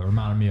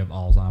reminded me of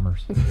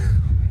Alzheimer's.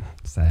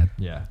 Sad.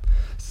 Yeah.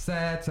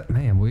 Sad.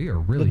 Man, we are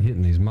really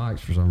hitting these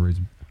mics for some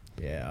reason.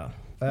 Yeah.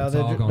 It's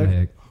all gone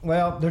heck.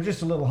 Well, they're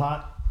just a little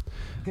hot.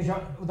 Because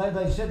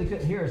they said they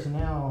couldn't hear us, and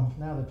now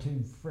they're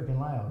too freaking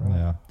loud, right?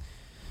 Yeah.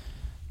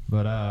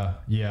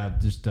 But,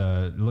 just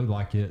it looked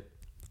like it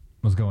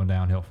was going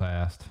downhill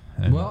fast.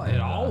 And, it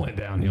all went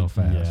downhill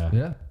fast.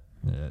 Yeah,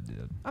 it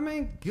did. I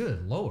mean,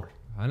 good Lord.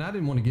 And I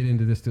didn't want to get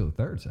into this till the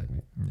third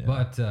segment. Yeah.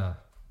 But,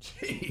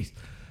 jeez.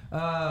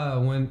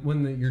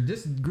 When you're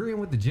disagreeing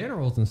with the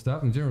generals and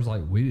stuff, and the general's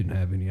like, we didn't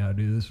have any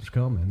idea this was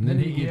coming. And then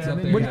he gets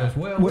up there and goes,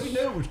 well, we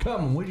knew it was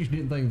coming. We just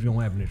didn't think it was going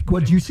to happen this quick.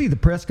 Well, did you see the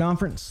press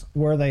conference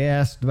where they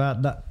asked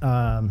about, the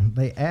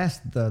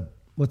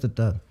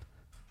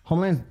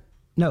Homeland,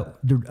 no,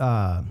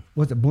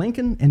 was it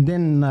Blinken? And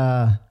then,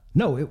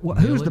 Milley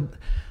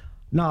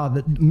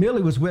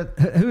was with,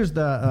 who's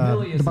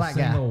Milley is the black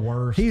the single guy?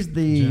 Worst he's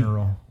the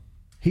general.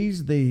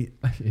 He's the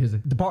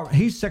department.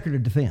 He's Secretary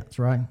of Defense,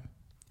 right?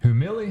 Who,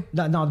 Milley?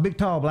 No, the big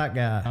tall black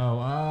guy.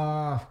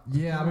 Oh,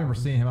 yeah, I remember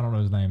seeing him. I don't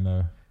know his name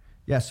though.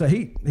 Yeah, so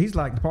he's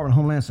like Department of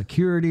Homeland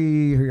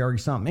Security or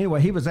something.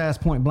 Anyway, he was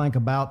asked point blank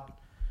about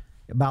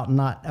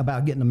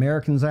getting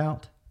Americans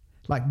out.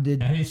 Like,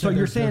 so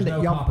you're saying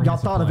that y'all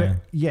thought of it?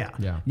 Yeah,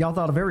 y'all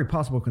thought of every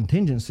possible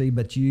contingency,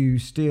 but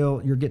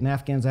you're getting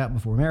Afghans out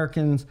before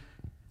Americans.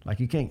 Like,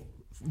 you can't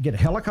get a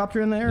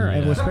helicopter in there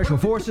and with special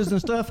forces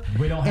and stuff.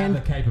 We don't have the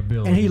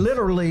capability. And he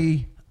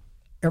literally,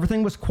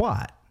 everything was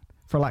quiet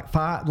for like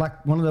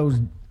one of those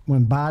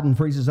when Biden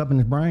freezes up in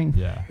his brain.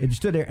 Yeah, it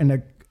stood there,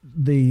 and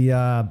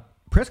the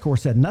press corps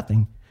said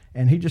nothing,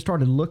 and he just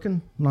started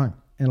looking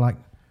like.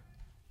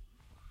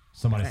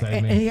 Somebody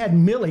save me. And he had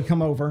Milley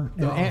come over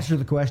and answer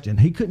the question.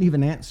 He couldn't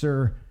even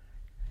answer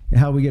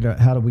how do we get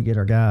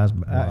our guys?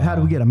 How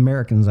do we get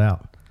Americans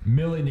out?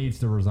 Milley needs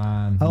to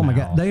resign. Oh my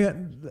God!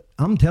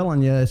 I'm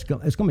telling you,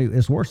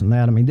 it's worse than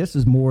that. I mean, this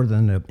is more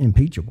than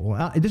impeachable.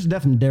 This is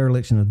definitely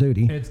dereliction of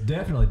duty. It's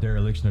definitely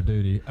dereliction of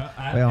duty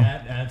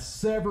at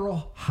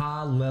several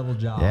high-level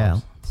jobs. Yeah.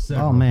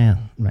 Several. Oh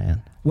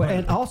man. Well,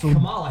 and also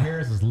Kamala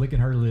Harris is licking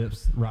her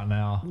lips right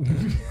now.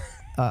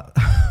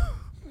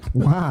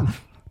 Why?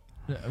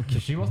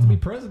 Because she wants to be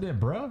president,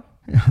 bro.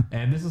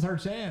 And this is her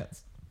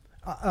chance.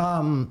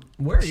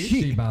 Where is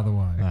she, by the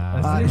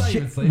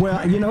way?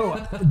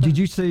 Well, did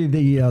you see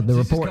the report?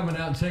 She's just coming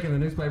out and checking the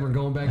newspaper and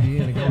going back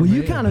in and going. Well,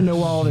 you kind of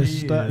know all this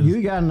stuff.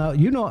 You got to know.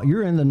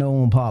 You're in the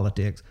know on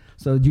politics.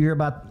 So did you hear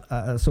about?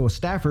 So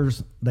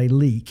staffers, they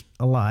leak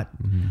a lot,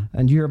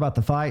 and you hear about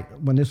the fight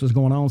when this was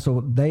going on.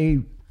 So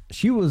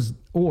she was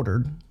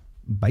ordered,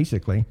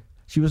 basically.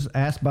 She was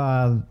asked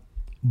by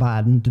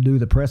Biden to do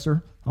the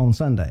presser on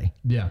Sunday.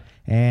 Yeah,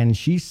 and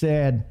she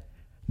said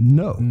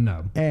no.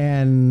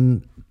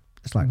 And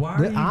it's like,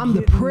 I'm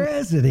the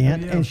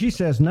president, and she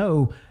says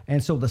no.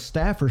 And so the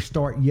staffers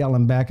start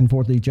yelling back and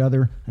forth to each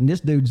other, and this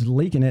dude's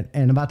leaking it.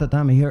 And about the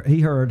time he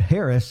heard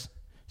Harris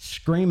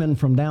screaming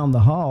from down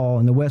the hall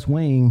in the West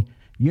Wing,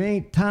 you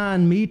ain't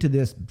tying me to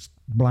this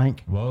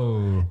blank.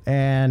 Whoa.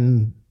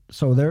 And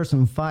so there's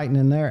some fighting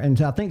in there. And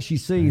I think she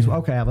sees,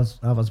 okay, I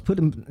was put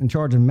in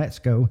charge of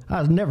Mexico. I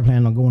was never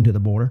planning on going to the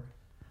border.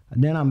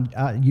 Then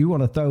you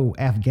want to throw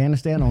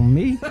Afghanistan on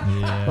me?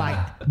 Yeah.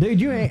 Like, dude,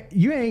 you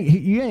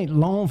ain't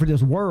long for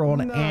this world,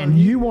 and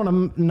you want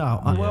to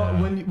Well,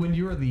 when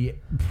you're the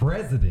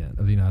president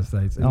of the United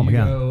States, and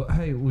go,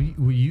 hey,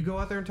 will you go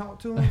out there and talk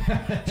to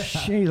him?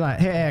 She's like,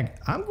 hey,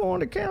 I'm going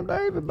to Camp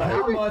David, baby.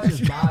 How much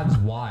is Biden's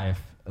wife?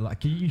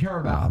 Like, you heard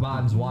about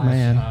Biden's wife,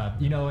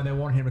 and they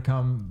wanted him to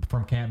come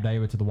from Camp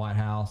David to the White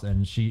House,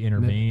 and she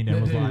intervened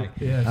and was like,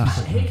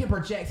 he can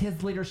project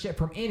his leadership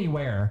from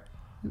anywhere.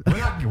 We're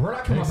not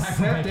coming back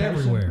from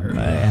everywhere.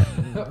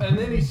 And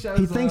then he shows.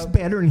 He thinks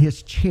better in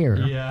his chair.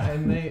 Yeah,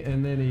 and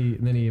then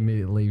he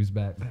immediately leaves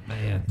back.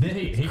 Man, then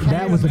he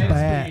that was a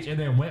bad speech and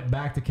then went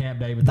back to Camp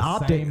David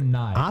the same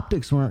night.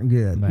 Optics weren't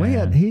good.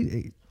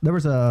 There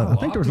was I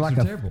think there was like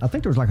a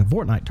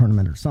Fortnite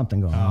tournament or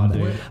something going on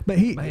there. But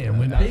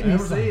when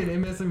ABC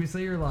and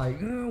MSNBC are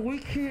like, we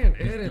can't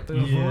edit the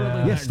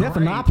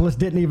Stephanopoulos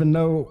didn't even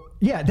know.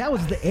 Yeah, that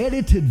was the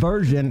edited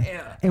version.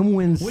 And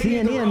when we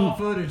need the raw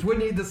footage, we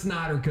need the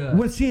Snyder cut.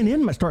 When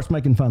CNN starts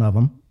making fun of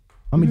them,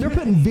 I mean, they're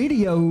putting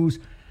videos.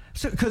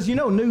 Because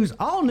news.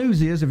 All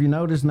news is, if you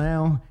notice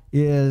now,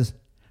 is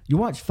you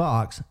watch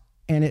Fox.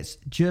 And it's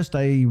just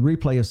a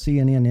replay of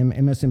CNN and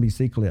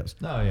MSNBC clips.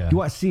 Oh, yeah. You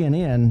watch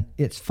CNN,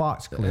 it's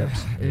Fox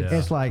clips.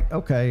 It's like,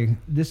 okay,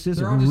 this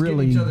isn't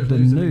really the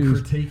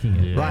news.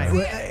 Critiquing it.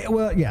 Right.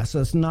 Well, yeah, so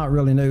it's not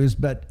really news.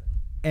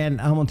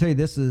 And I'm going to tell you,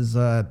 this is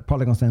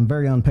probably going to sound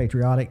very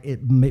unpatriotic.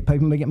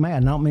 People may get mad.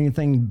 And I don't mean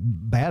anything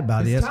bad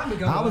by this.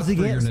 I was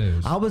against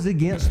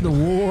the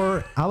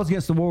war. I was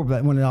against the war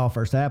when it all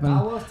first happened.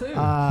 I was too.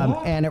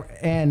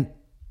 And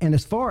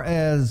as far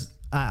as...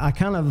 I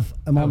kind of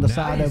am on the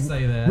side of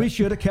we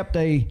should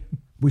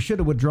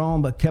have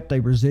withdrawn, but kept a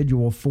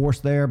residual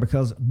force there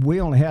because we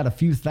only had a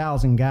few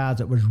thousand guys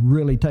that was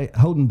really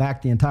holding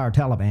back the entire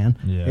Taliban.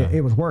 Yeah.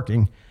 It was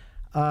working.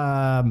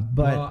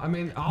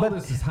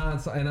 This is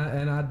hindsight, and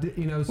I did,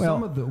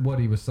 some of what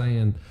he was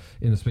saying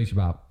in the speech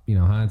about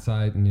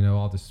hindsight and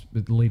all this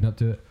leading up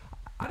to it.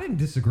 I didn't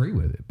disagree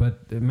with it,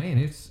 but man,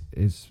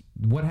 it's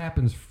what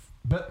happens.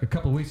 But a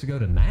couple of weeks ago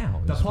to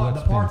now, the part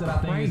that I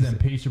think is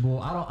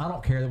impeachable. I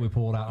don't care that we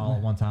pulled out all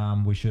at one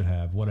time. We should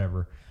have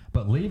whatever.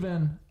 But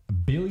leaving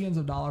billions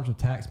of dollars of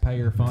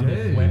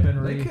taxpayer-funded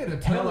weaponry,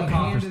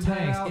 helicopters,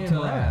 tanks,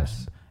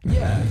 MRAPs.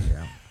 Yeah.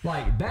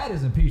 Like, that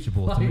is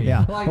impeachable to me.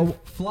 Yeah. Like, all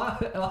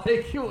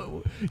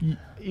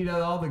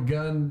the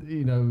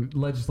gun,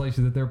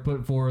 legislation that they're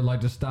putting forward, like,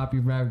 to stop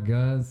you from having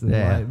guns.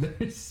 And they're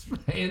just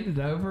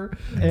handed over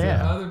to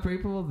other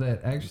people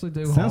that actually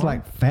do Sounds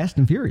like Fast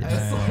and Furious.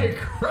 It's like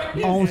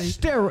crazy. On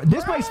steroids.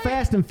 This makes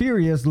Fast and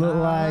Furious look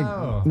like...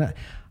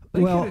 They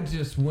could have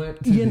just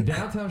went to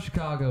downtown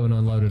Chicago and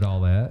unloaded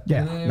all that.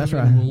 Yeah, and that's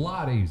right. A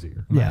lot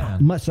easier. Yeah,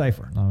 much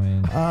safer. I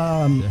mean,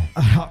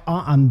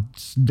 I'm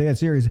dead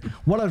serious.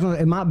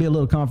 It might be a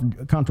little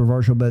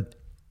controversial, but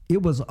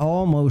it was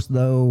almost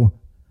though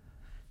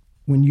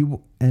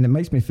and it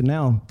makes me feel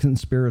now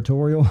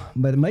conspiratorial,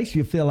 but it makes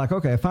you feel like,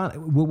 okay,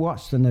 we'll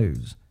watch the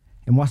news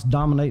and what's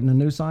dominating the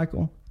news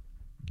cycle.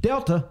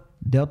 Delta's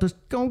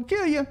gonna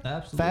kill you.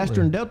 Absolutely. Faster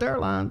than Delta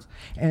Airlines,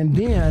 and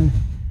then.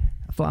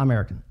 Fly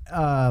American,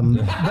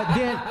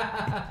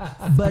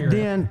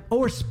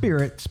 or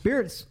Spirit's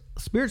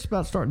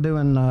about to start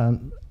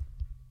doing.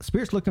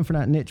 Spirit's looking for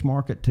that niche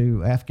market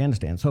to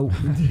Afghanistan, so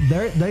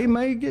they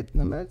may get.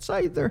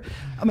 They're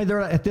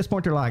at this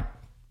point they're like,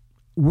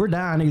 we're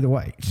dying either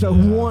way. So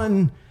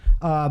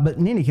but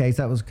in any case,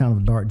 that was kind of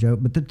a dark joke.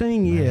 But the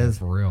thing is,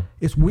 for real,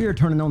 it's weird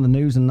turning on the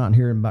news and not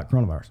hearing about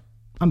coronavirus.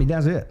 I mean,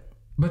 that's it.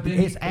 But then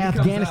it's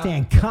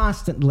Afghanistan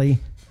constantly,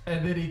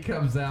 and then he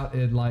comes out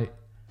and like.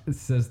 It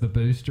says the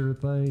booster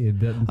thing. It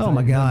doesn't. Oh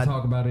my God!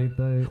 Talk about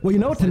anything. Well,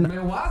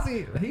 man, why is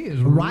he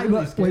is right.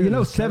 Really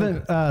Well,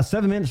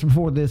 7 minutes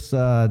before this.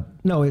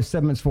 No, it's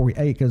 7 minutes before we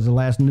ate because the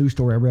last news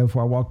story I read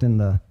before I walked in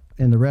the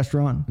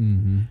restaurant.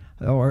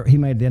 Mm-hmm. Or he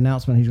made the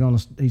announcement he's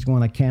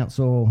going to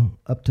cancel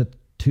up to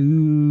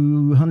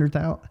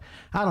 200,000.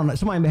 I don't know.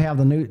 Somebody may have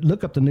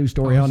look up the news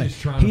story on it.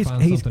 He's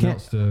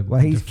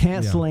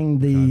canceling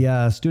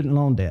the student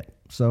loan debt.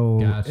 So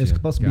it's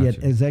supposed to be an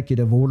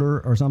executive order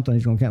or something.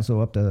 He's going to cancel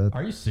up to.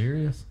 Are you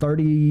serious?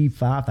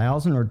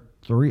 35,000 or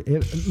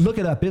look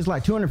it up. It's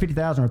like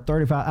 250,000 or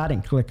 35. I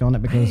didn't click on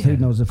it because who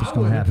knows if it's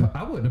going to happen.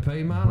 I wouldn't have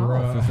paid mine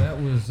off if that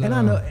was. And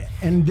I know,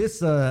 and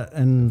this,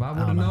 and if I would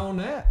have known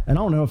that. And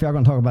I don't know if y'all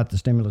going to talk about the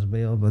stimulus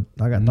bill, but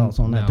I got thoughts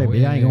on that too. But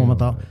I ain't going with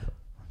thought.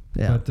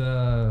 Yeah, but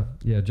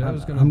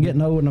Joe's gonna. I'm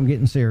getting old and I'm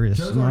getting serious.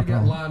 Joe's already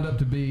got lined up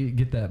to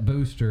get that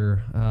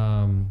booster.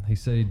 He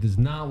said he does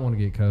not want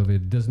to get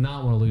COVID, does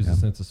not want to lose the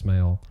sense of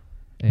smell,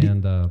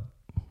 and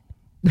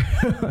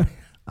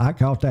I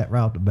caught that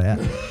right off the bat.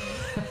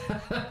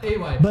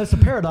 Anyway, but it's a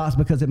paradox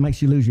because it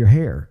makes you lose your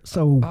hair.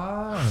 So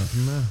I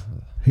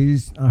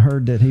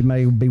heard that he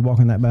may be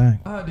walking that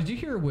back. Did you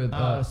hear with?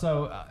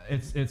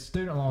 It's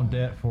student loan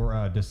debt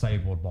for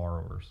disabled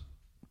borrowers.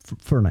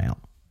 For now.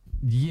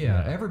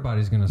 Yeah,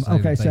 everybody's going to say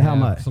okay, so how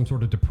much? Some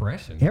sort of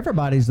depression.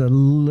 Everybody's a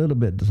little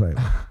bit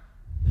disabled.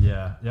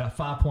 Yeah,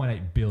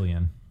 5.8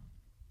 billion.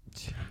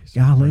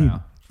 Golly,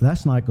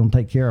 that's not going to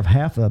take care of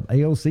half of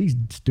AOC's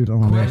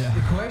student loan.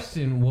 The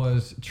question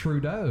was,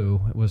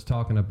 Trudeau was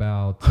talking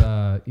about,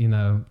 we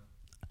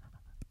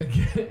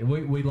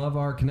love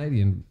our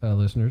Canadian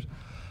listeners.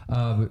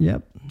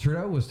 Yep.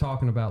 Trudeau was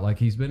talking about, like,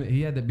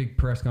 he had that big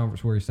press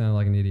conference where he sounded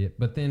like an idiot,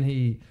 but then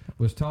he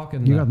was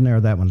talking. You got to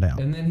narrow that one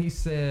down. And then he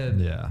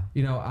said,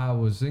 I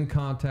was in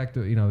contact,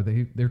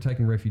 they're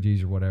taking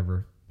refugees or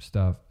whatever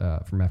stuff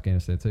from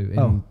Afghanistan too.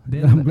 And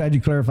then I'm glad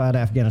you clarified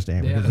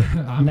Afghanistan. Because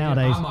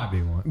nowadays, I might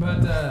be one,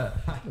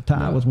 but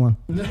Ty was one.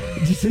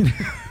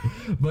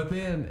 But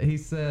then he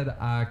said,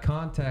 I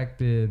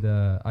contacted,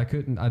 I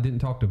didn't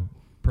talk to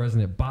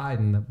President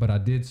Biden, but I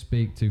did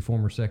speak to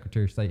former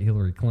Secretary of State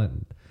Hillary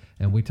Clinton,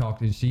 and we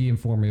talked, and she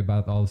informed me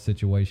about all the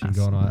situation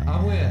going on.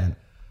 I went,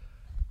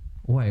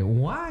 wait,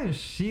 why is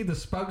she the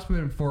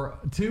spokesman for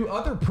 2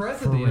 other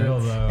presidents? For real,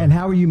 though. And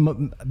how are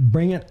you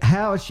bringing?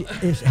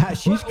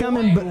 She's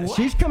coming?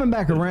 She's coming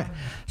back around.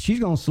 She's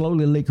going to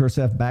slowly leak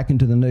herself back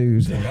into the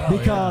news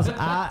because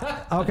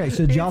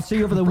So did y'all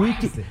see over the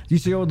weekend? Did you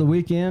see over the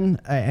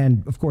weekend?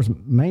 And of course,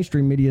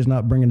 mainstream media is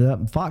not bringing it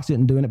up. Fox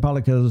isn't doing it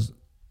probably because,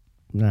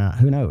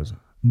 who knows?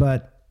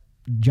 But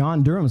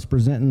John Durham's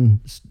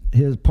presenting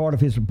his part of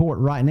his report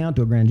right now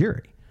to a grand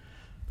jury.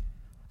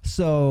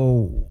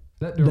 So.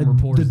 That Durham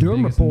report is the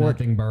biggest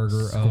nothing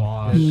burger of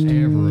ever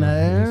in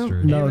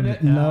history.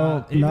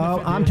 No.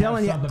 I'm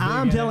telling you.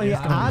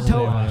 I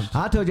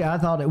told you I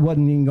thought it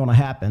wasn't even going to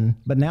happen,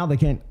 but now they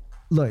can't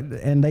look,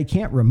 and they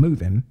can't remove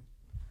him.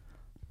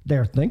 They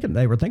were thinking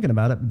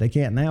about it, but they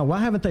can't now. Why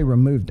haven't they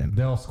removed him?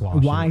 They'll squash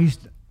it.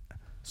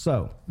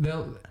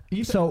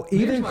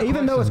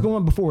 Even though it's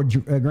going before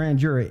a grand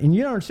jury, and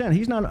you don't understand,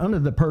 he's not under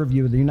the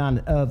purview of the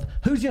United of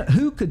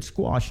who could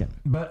squash him.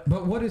 But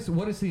it's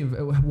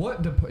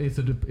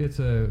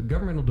a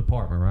governmental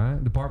department,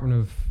 right? Department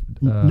of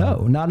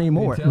no, not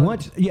anymore.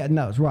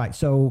 It's right.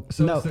 So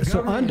the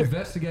government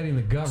investigating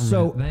the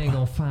government, they ain't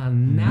gonna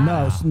find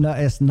nothing. No,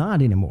 it's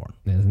not anymore.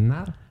 It's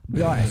not.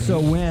 All right, so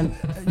when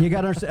you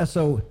got to understand,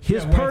 so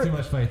his way too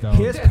much faith on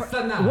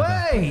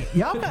wait,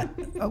 y'all got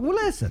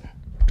listen.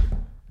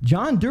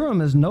 John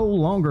Durham is no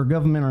longer a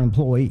governmental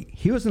employee.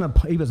 He was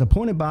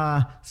appointed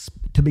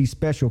to be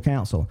special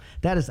counsel.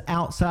 That is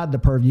outside the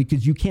purview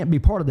because you can't be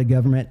part of the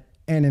government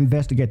and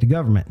investigate the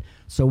government.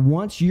 So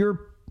once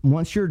you're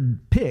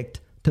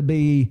picked to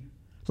be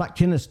like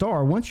Kenneth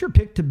Starr, once you're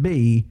picked to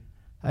be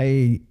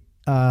a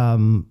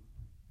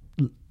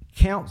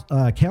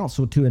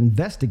counsel to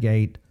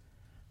investigate.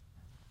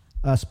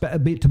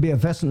 To be a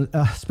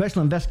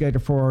special investigator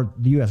for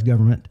the U.S.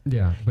 government.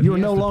 Yeah, you are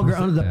no longer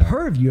under the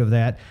purview of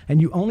that, and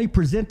you only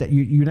present that.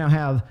 You now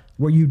have,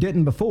 where you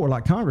didn't before,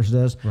 like Congress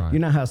does, you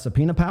now have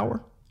subpoena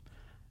power,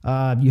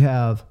 you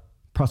have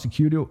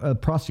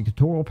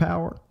prosecutorial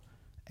power,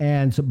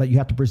 but you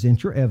have to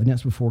present your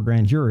evidence before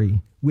grand jury,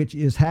 which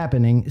is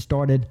happening. It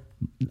started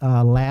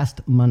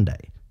last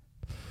Monday,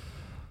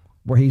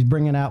 where he's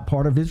bringing out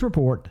part of his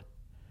report.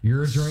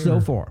 You're a dreamer.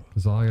 So far.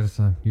 That's all I got to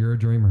say. You're a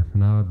dreamer,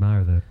 and I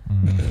admire that.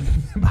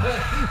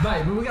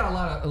 But we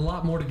got a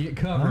lot more to get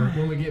covered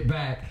when we get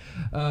back.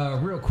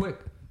 Real quick.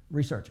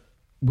 Research.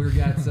 We've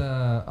got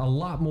a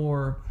lot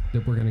more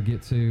that we're going to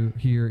get to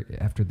here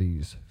after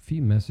these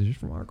few messages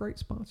from our great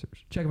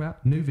sponsors. Check them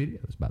out. New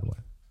videos, by the way.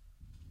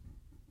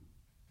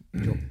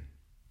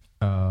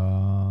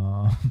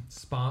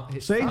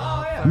 See?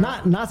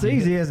 Not so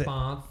easy, is it?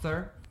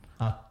 Sponsor.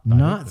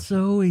 Not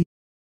so easy.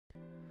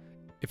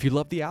 If you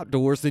love the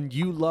outdoors, then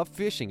you love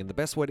fishing, and the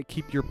best way to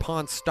keep your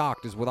pond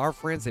stocked is with our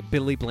friends at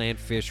Billy Bland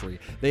Fishery.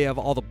 They have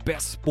all the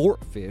best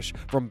sport fish,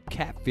 from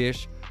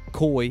catfish,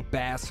 koi,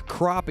 bass,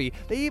 crappie.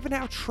 They even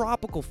have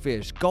tropical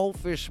fish,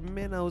 goldfish,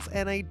 minnows,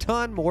 and a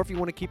ton more if you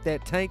want to keep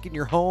that tank in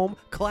your home,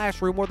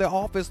 classroom, or the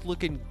office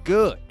looking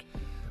good.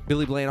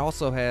 Billy Bland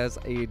also has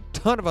a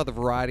ton of other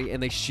variety,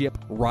 and they ship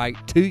right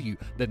to you.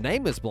 The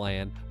name is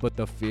Bland, but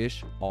the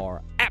fish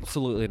are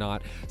absolutely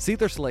not. See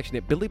their selection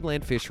at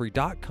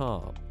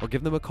BillyBlandFishery.com or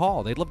give them a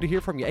call. They'd love to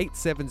hear from you,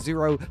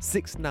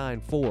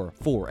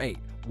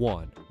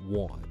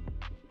 870-694-4811.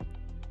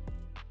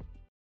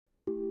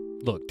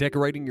 Look,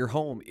 decorating your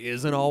home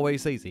isn't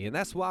always easy, and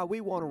that's why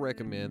we want to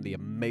recommend the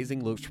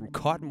amazing looks from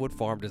Cottonwood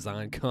Farm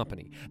Design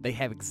Company. They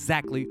have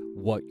exactly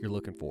what you're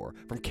looking for,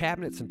 from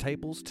cabinets and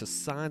tables to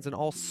signs and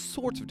all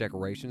sorts of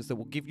decorations that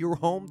will give your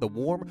home the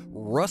warm,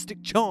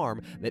 rustic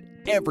charm that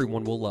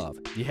everyone will love.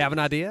 You have an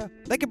idea?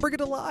 They can bring it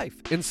to life,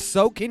 and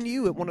so can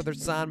you at one of their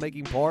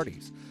sign-making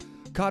parties.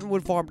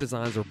 Cottonwood Farm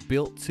Designs are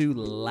built to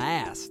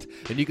last,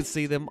 and you can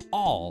see them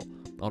all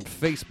on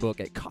Facebook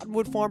at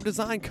Cottonwood Farm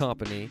Design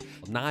Company,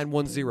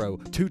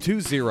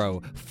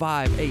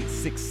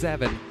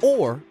 910-220-5867,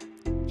 or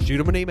shoot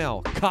them an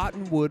email,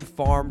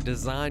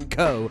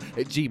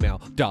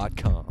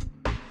 cottonwoodfarmdesignco@gmail.com.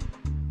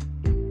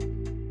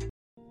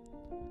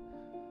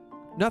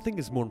 Nothing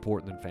is more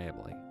important than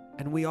family,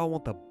 and we all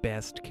want the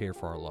best care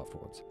for our loved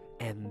ones.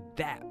 And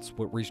that's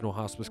what Regional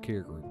Hospice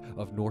Care Group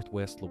of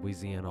Northwest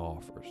Louisiana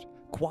offers.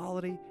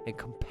 Quality and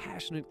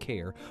compassionate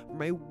care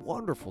from a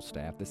wonderful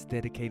staff that's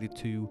dedicated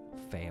to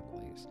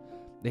families.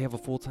 They have a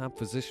full-time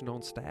physician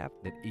on staff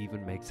that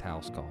even makes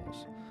house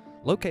calls.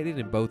 Located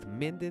in both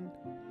Minden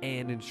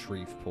and in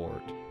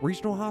Shreveport,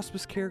 Regional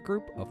Hospice Care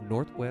Group of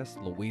Northwest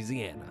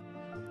Louisiana.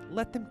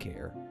 Let them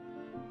care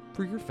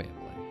for your family.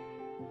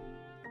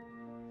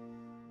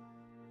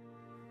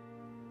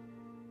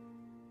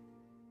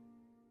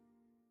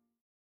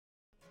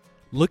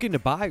 Looking to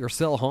buy or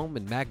sell a home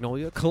in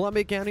Magnolia,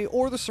 Columbia County,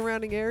 or the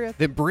surrounding area?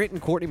 Then Brent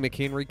and Courtney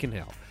McHenry can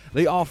help.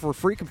 They offer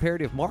free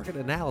comparative market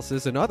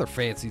analysis and other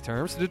fancy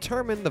terms to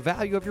determine the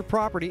value of your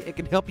property and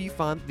can help you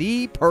find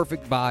the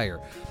perfect buyer.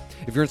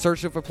 If you're in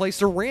search of a place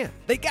to rent,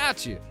 they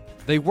got you.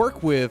 They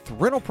work with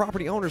rental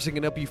property owners and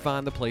can help you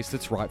find the place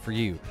that's right for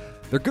you.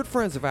 They're good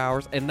friends of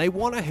ours, and they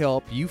want to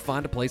help you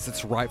find a place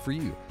that's right for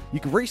you.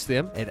 You can reach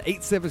them at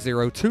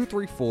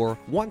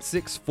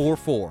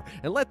 870-234-1644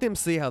 and let them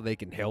see how they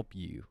can help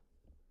you.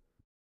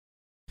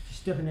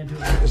 Stepping into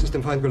it. Es ist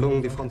dem Feind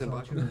gelungen, die Front in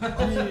Bereich. We're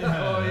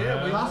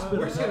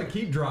just going to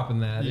keep dropping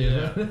that.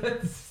 Yeah.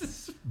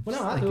 Well,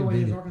 no, I threw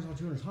away his Arkansas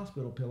Children's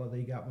Hospital pillow that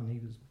he got when he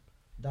was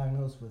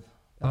diagnosed with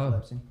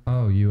epilepsy.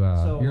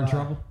 You're in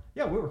trouble?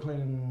 Yeah, we were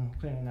cleaning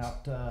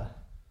out.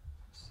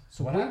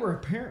 So we were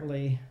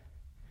apparently,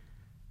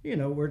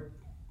 we're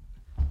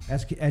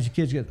as your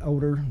kids get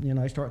older,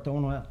 they start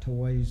throwing out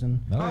toys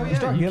and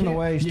start giving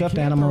away stuffed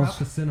animals. Throw out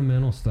the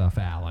sentimental stuff,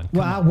 Alan.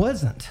 Well, I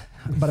wasn't,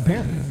 but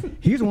apparently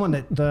he's the one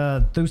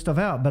that threw stuff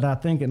out. But I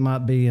think it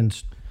might be in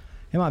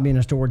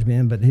a storage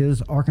bin. But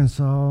his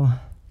Arkansas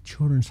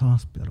Children's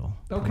Hospital.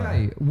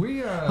 Okay,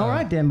 all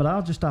right then, but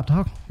I'll just stop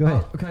talking. Go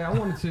ahead. Okay, I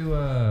wanted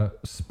to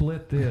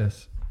split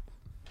this,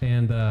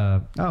 and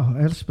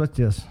let's split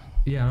this.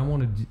 Yeah, I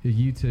wanted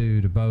you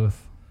two to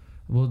both.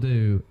 We'll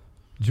do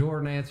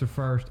Jordan answer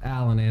first,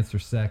 Alan answer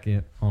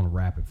second on a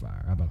rapid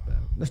fire. How about that?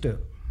 Let's do it.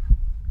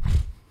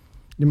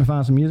 Let me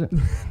find some music.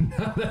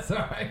 No, that's all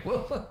right.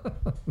 Well,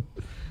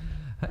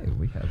 hey,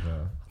 we have.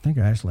 I think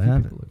I actually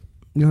have it.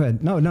 Go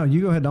ahead. No, you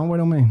go ahead. Don't wait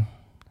on me.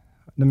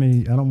 I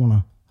don't want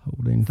to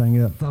hold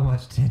anything up. So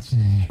much tension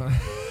in here.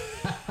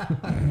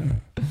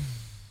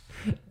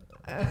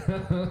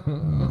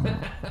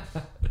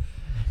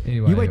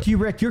 Anyway, you wait till you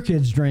wreck your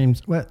kids'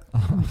 dreams. Well,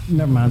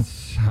 never mind.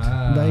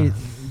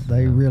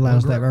 They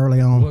realized that early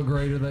on. What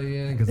grade are they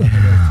in? Because I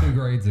think that was 2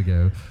 grades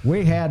ago.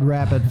 We had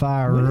rapid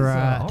fire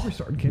right. Aubrey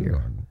starting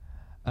kindergarten.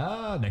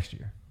 Next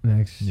year.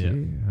 Next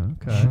year.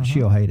 Okay.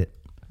 She'll hate it.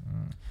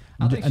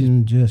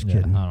 I'm just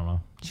kidding. I don't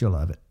know. She'll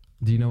love it.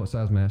 Do you know what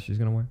size mask she's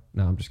gonna wear?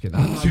 No, I'm just kidding.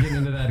 I'm not getting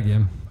into that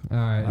again. All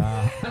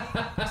right.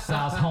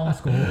 Size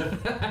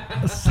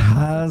homeschool.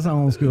 Size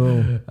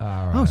homeschool.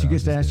 All right. She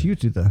gets to ask you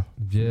to the.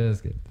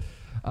 Just kidding.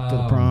 To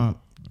the prom.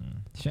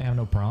 She ain't have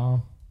no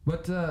prom.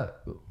 But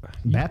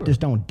Baptists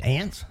don't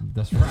dance.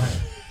 That's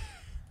right.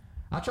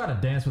 I tried to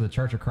dance with a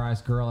Church of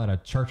Christ girl at a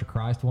Church of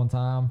Christ one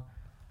time.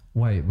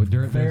 Wait, but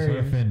during very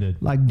offended.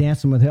 Like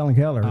dancing with Helen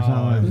Keller or something.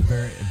 I was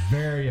very,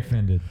 very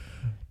offended.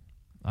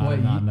 I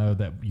did not know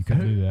that you could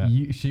do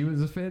that. She was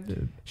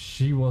offended.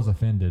 She was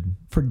offended.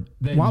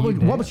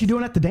 What was she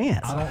doing at the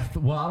dance? I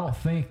don't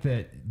think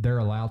that they're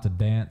allowed to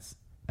dance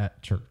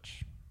at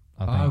church.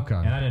 Okay.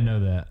 And I didn't know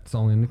that. It's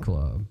only in the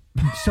club.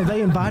 So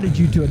they invited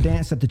you to a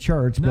dance at the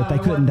church, but they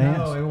couldn't dance?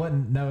 No, it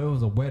wasn't. No, it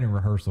was a wedding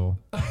reharsal.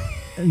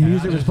 And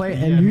music was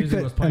playing, and you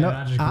could. Was playing,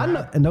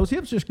 and those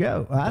hips just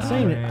go. I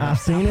seen it. I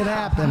seen it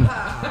happen.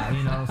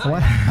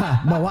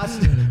 But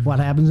what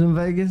happens in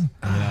Vegas?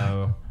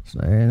 No.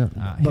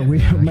 But we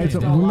made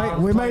some.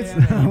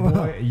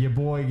 Your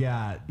boy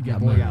got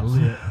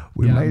lit.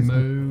 We made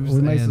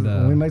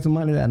some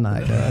money that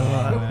night.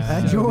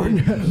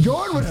 Jordan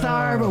was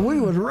tired, but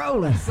we was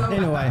rolling.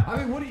 Anyway,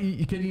 I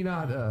mean, can you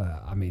not?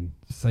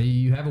 Say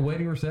you have a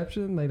wedding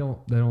reception. They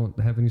don't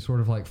have any sort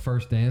of like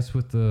first dance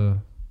with the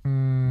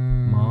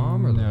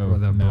mom or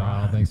the bride.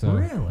 I don't think so.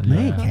 Really? They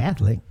ain't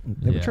Catholic.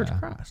 They were Church of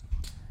Christ.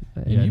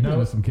 Yeah, you've been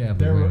to some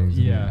Catholic weddings.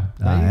 Yeah,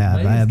 I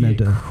have been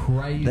to.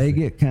 Crazy. They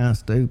get kind of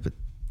stupid.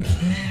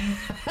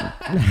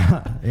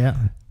 Yeah.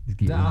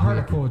 I heard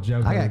a cool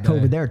joke. I got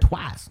COVID there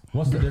twice.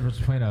 What's the difference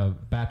between a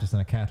Baptist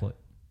and a Catholic?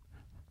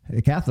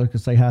 A Catholic could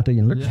say hi to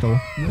you in the liquor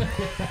store.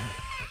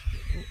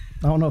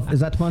 I don't know is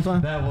that the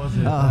punchline? That was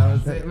it. That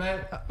was it.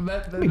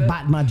 That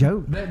biting my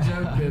joke. That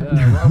joke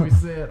that Robbie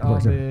said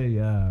on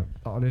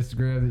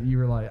Instagram that you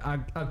were like, I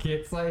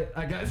can't say it.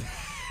 I got.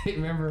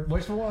 Remember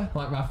which one?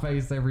 Like my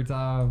face every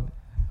time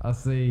I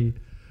see.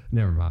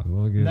 Never mind.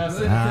 We'll get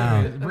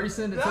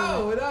resend it.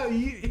 No,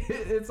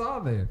 it's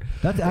on there.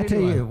 I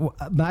tell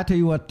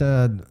you what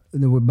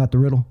about the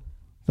riddle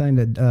thing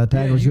that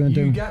Tag was going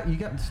to. You got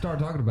to start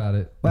talking about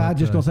it. Well, I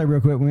just gonna say real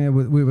quick.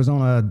 We was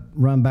on a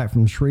run back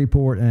from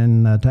Shreveport,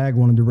 and Tag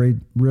wanted to read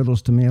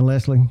riddles to me and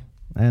Leslie,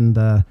 and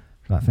like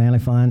family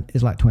fun.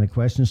 It's like 20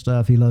 question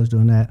stuff. He loves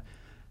doing that.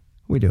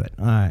 We do it.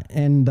 All right,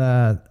 and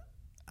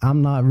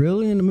I'm not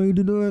really in the mood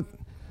to do it.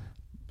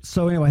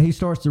 So anyway, he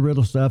starts the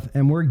riddle stuff,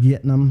 and we're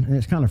getting them, and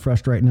it's kind of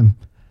frustrating him.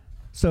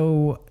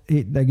 So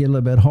they get a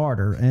little bit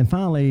harder, and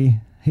finally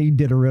he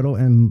did a riddle,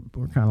 and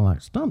we're kind of like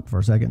stumped for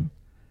a second.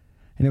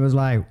 And it was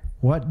like,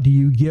 what do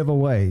you give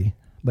away?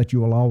 What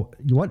you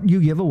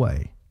give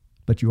away,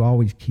 but you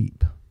always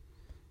keep.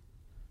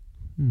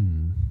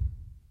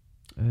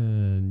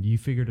 And you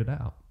figured it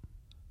out.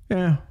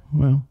 Yeah,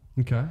 well,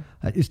 Okay.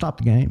 It stopped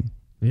the game.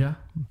 Yeah.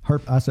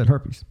 I said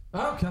herpes.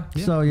 Okay.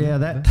 Yeah. So yeah,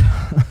 that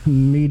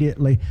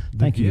immediately.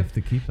 Thank you. gift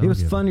that keeps on It was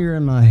giving. funnier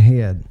in my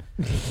head.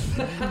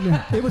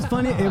 It was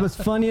funny. It was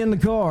funny in the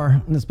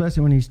car, and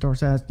especially when he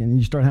starts asking,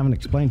 you start having to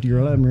explain to your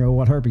 11-year-old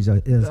what herpes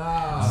is.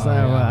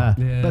 But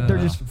they're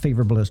just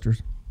fever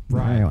blisters.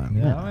 Right.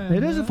 Anyway,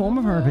 it is a form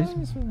of herpes.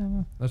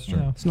 That's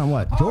true. It's not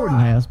what Jordan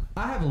has.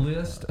 I have a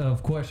list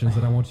of questions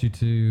that I want you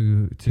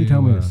to He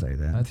told me to say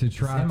that. to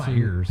try in my to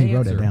ears. He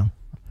wrote it answer down.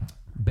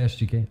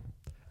 best you can,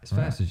 as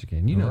fast as you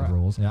can. You know All right. the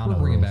rules. Yeah, I we'll know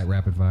the bring it rules. back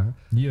rapid fire.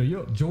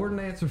 Yeah. Jordan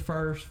answer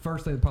first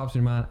thing that pops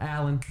in your mind.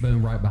 Alan,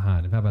 boom, right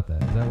behind him. How about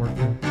that? Does that work?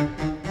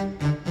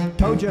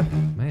 Told you.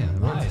 Man,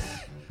 Nice.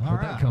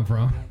 Where'd that come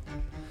from?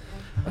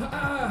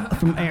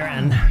 From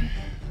Aaron.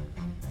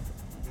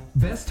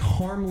 Best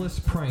harmless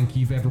prank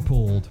you've ever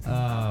pulled.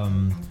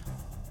 Cup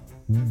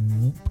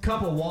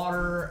of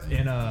water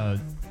in a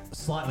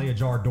slightly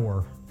ajar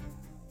door.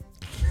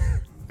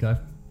 Okay.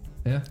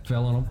 Yeah,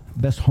 fell on him.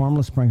 Best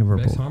harmless prank I've ever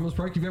Best pulled. harmless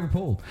prank you've ever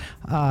pulled.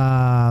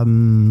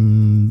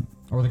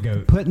 Or the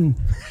goat. Putting.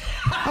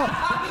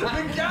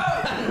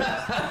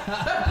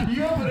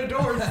 You open a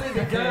door and see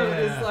the goat.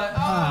 It's like,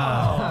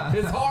 oh,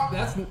 it's hard.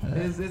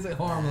 Is it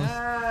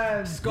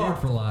harmless? Scarred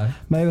for life.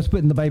 Maybe I was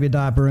putting the baby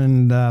diaper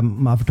in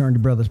my fraternity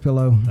brother's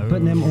pillow.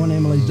 Putting one of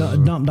Emily's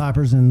dump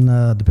diapers in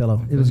the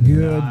pillow. It was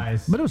good,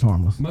 Nice. but it was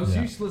harmless. Most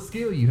useless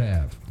skill you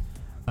have.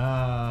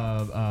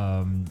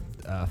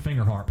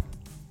 Finger harp.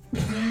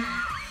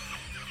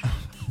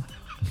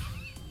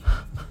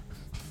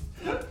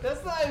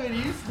 That's not even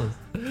useless.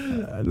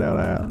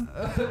 No.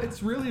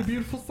 It's really a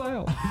beautiful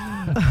sound.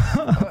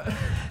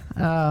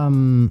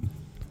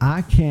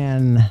 I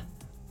can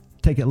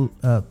take it.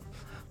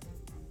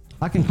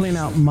 I can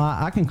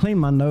clean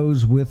my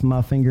nose with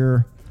my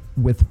finger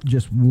with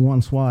just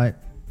one swipe.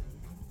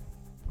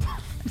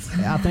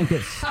 I think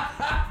it's,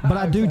 but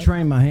I do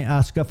train my hand.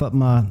 I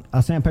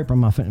sandpaper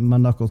my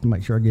knuckles to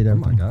make sure I get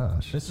everything.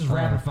 gosh. This is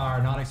rapid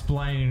fire, not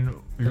explain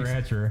your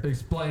answer.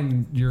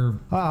 Explain your.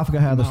 Oh, I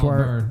forgot how this mild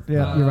works. burn.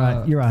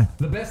 Yeah, you're right.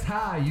 The best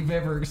high you've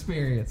ever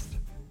experienced.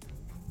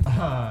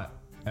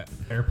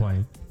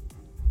 Airplane.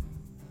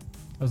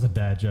 That was a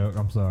dad joke.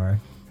 I'm sorry.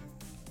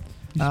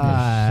 You should be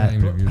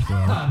ashamed of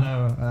yourself. I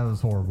know. That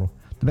was horrible.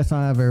 The best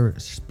time I've ever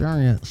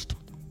experienced.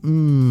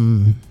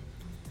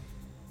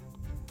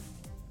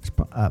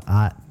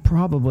 I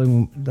probably.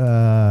 You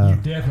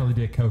definitely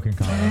did coke in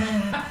college.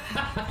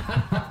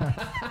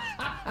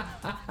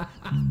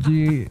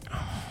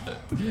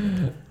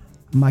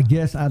 My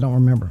guess, I don't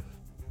remember.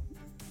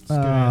 Good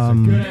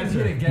answer. Good You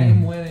answer. hit a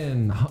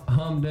game-winning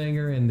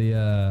humdinger in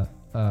the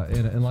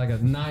in like a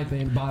ninth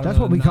inning bottom. That's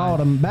of what the we called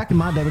ninth. them back in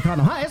my day. We called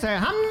them. Hi, it's a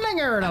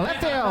humdinger to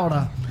left field.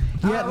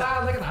 Yeah,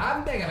 look at the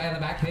humdinger in the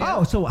backfield.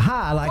 Oh, so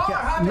high, like Far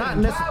high, not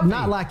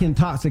man, like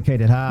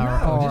intoxicated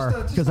high, No, or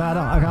just because I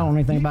don't know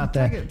anything about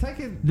that. Take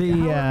it.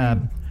 Yeah,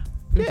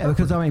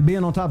 because I mean,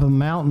 being on top of a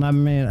mountain. I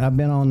mean, I've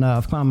been on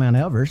climbed Mount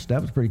Everest.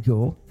 That was pretty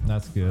cool.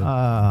 That's good.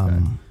 All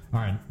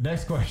right,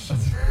 next question.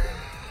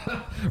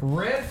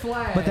 Red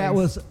flag. But that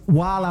was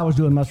while I was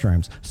doing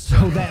mushrooms. So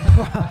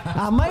that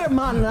I may or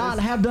might not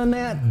have done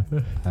that.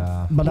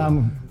 But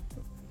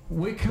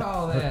we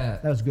call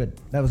that. That was good.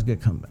 That was a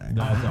good comeback.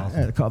 That's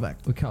awesome. Callback.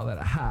 We call that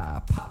a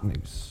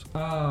hypotenuse.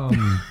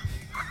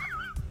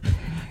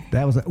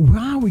 That was.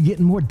 Why are we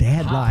getting more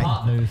dad-like?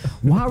 Hot news.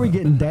 Why are we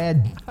getting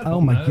dad? Oh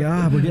my know.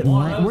 God, we're getting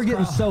One of lame. those We're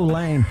getting cry- so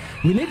lame.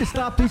 We need to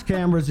stop these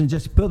cameras and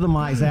just put the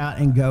mics out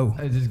and go.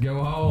 Just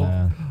go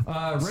home.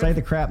 Say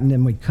the crap and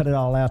then we cut it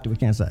all out that we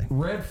can't say.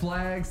 Red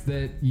flags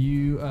that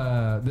you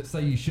that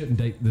say you shouldn't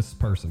date this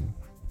person.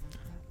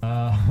 Say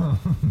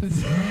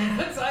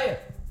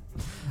it.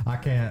 I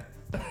can't.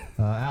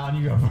 Alan,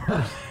 you go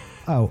first.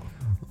 Oh,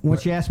 when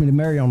she asked me to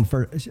marry on the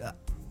first.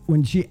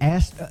 When she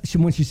asked,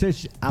 when she said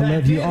I That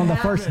love you did on the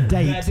happen. first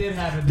date, That did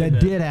happen, That didn't it?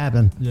 did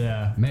happen.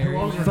 Yeah. Mary.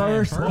 What was her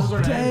First name? What was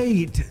her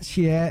name? date,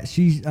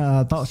 she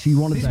thought she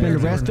wanted to spend the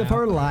rest of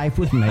her life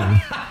with me,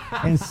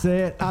 and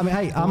said, I mean,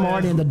 hey, I'm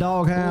already in the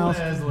doghouse.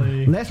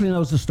 Leslie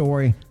knows the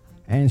story,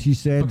 and she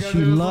said Because she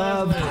it was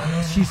loved.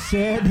 Leslie. She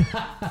said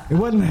it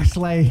wasn't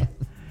Leslie.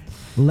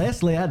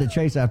 Leslie, I had to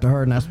chase after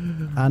her, and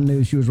I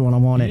knew she was the one I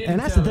wanted. didn't And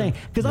that's the tell her.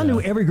 thing, because I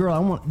knew every girl I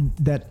want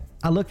that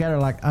I look at her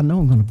like I know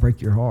I'm going to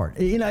break your heart.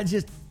 You know, I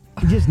just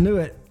knew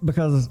it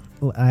because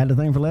I had a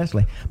thing for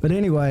Leslie. But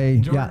anyway,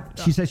 Jordan,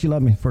 she said she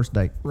loved me first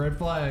date. Red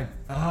flag.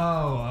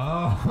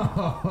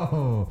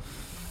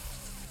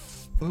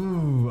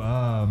 Ooh,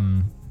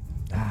 I'm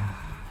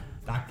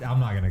not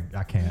gonna.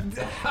 I can't.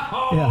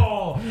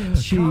 Oh,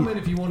 She- comment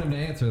if you want him to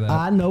answer that.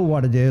 I know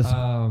what it is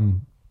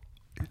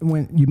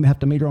when you have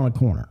to meet her on a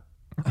corner.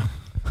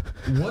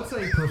 What's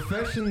a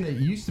profession that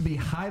used to be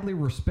highly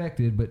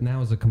respected but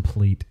now is a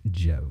complete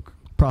joke?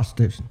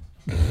 Prostitution.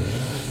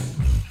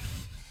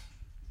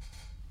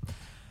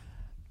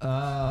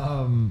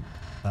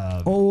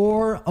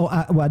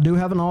 I do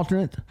have an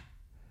alternate.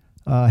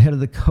 Head of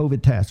the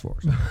COVID task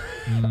force.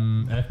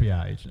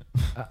 FBI agent.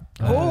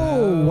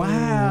 Oh,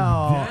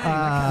 wow. Dang,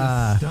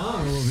 that kind of stung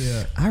a little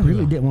bit. I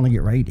really didn't want to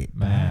get rated.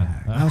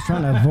 Man. I was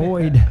trying to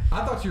avoid.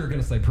 I thought you were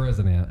going to say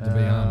president, to be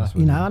honest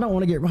with You know, I don't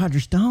want to get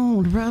Roger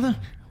Stone, brother.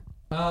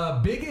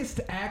 Biggest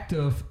act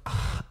of,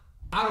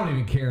 I don't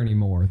even care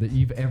anymore, that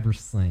you've ever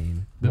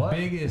seen. The What?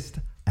 biggest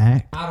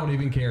Act. I don't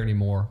even care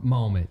anymore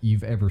moment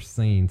you've ever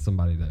seen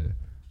somebody do.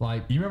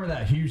 Like, You remember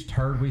that huge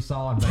turd we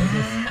saw in Vegas?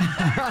 It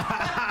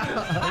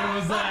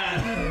was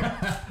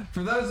that.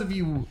 for those of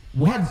you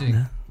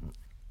watching,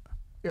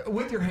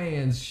 with your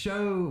hands,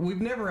 show.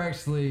 We've never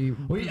actually.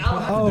 We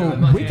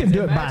can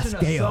do it by Imagine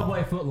scale. A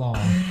Subway foot long.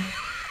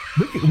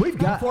 We've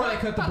got. Before they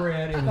cut the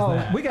bread, it was Oh,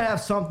 that. we gotta have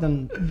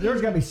something.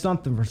 There's gotta be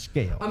something for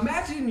scale.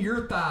 Imagine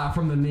your thigh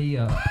from the knee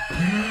up.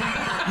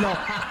 No,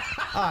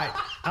 all right.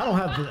 I don't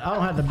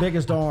have the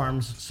biggest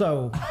arms.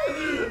 So,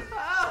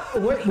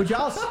 would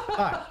y'all? All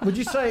right, would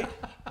you say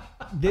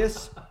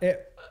this?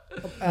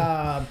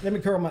 Let me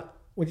curl my.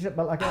 Would you say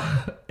about like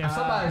that? If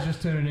somebody's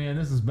just tuning in,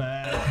 this is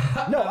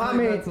bad. No, I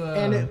mean,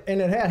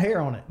 and it had hair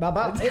on it.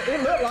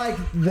 It looked like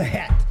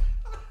that.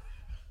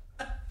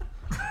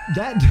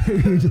 That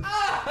dude.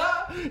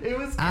 It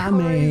was crazy. I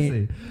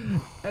mean,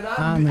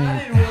 I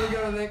didn't want to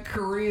go to that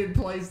Korean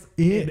place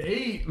and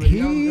eat. But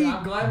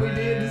I'm glad we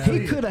did.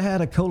 He could have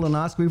had a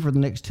colonoscopy for the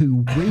next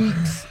 2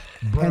 weeks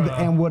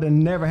and would have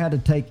never had to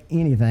take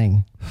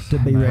anything to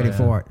be ready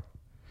for it.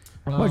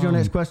 What's your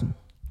next question?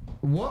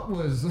 What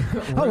was?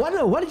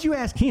 What did you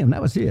ask him?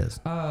 That was his.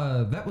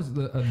 That was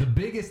the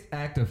biggest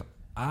act of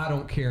I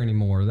don't care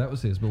anymore. That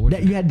was his. But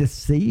That you had to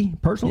see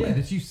personally? Yeah,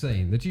 that you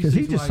seen. That you Because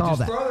seen. he just somebody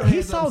saw throw that. their He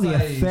hands saw up the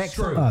and say, effects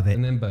 "Stroke," of it.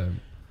 and then boom.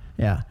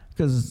 Yeah,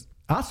 because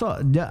I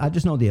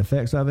just know the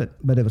effects of it,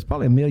 but it was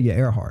probably Amelia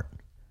Earhart.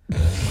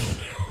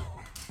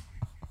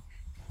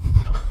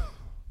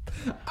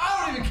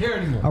 I don't even care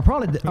anymore. Or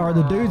probably the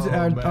dudes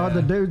are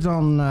the dudes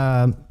on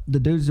the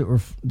dudes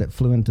that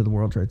flew into the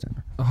World Trade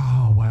Center.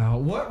 Oh wow!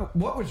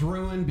 What was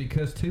ruined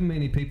because too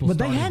many people? But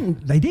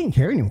they didn't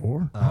care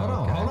anymore. Hold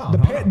on.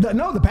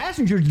 No, the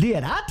passengers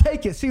did. I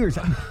take it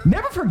seriously.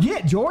 Never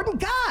forget, Jordan.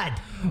 God.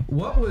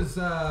 What was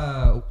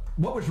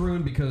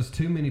ruined because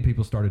too many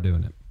people started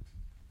doing it?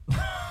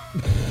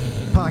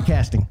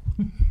 Podcasting.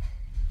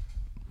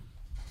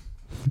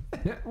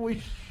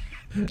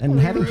 And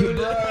having kids.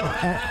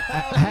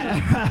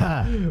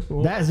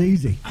 That's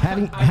easy.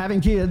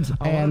 Having kids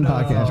and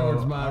podcasting.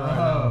 George's mind right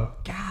now.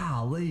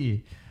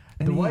 Golly.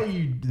 The way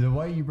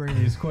you bring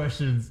these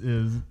questions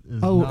is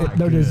they're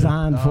good.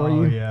 designed for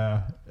you.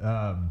 Yeah.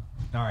 All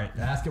right.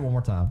 Ask it one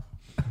more time.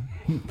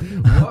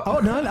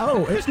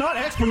 No, it's not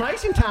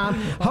explanation time.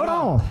 Hold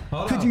on.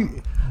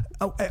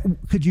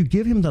 Could you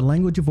give him the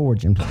language of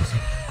origin, please?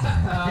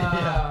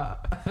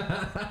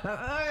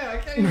 I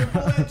can't even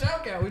pull that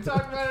joke out. We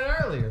talked about it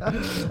earlier.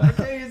 I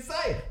can't even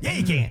say it. Yeah,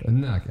 you can.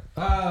 No, okay.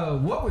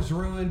 What was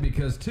ruined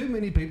because too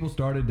many people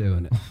started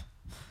doing it?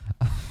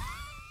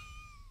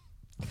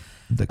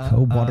 The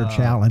cold water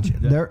challenge.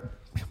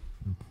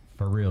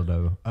 For real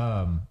though.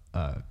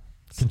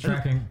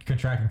 Contracting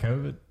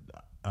COVID.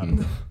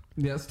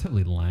 Yeah, it's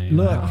totally lame.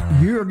 Look,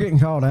 you're getting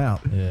called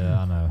out.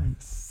 Yeah, I know.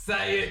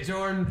 Say it,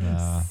 Jordan.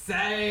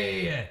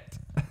 Say it.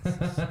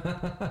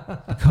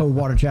 Cold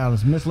water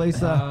challenge, Miss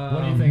Lisa.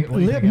 What do you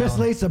think? Miss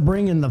Lisa,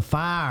 bring in the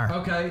fire.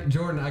 Okay,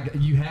 Jordan,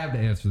 you have to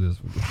answer this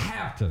one. You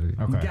have to. Okay.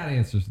 You got to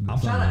answer this. I'm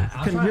trying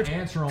to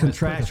answer on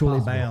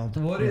contractually bound.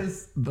 What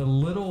is the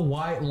little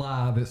white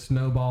lie that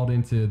snowballed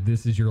into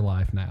this is your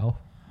life now?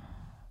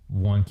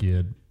 One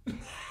kid.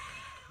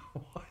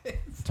 What?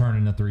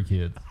 Turning to 3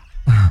 kids.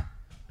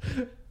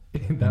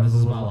 This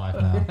is my life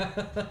now.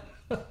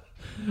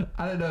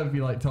 I don't know if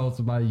you told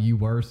somebody you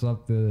were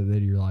something,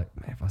 then you're like,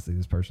 man, if I see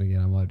this person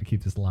again, I'm going to have to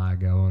keep this lie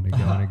going and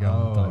going and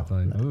going type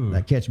thing.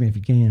 That catch me if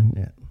you can.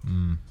 Yeah.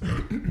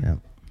 Yeah.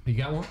 You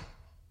got one?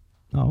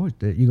 Oh,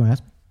 you gonna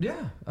ask?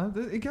 Yeah,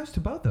 it goes to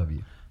both of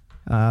you.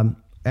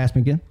 Ask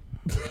me again.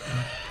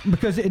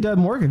 Because it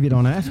doesn't work if you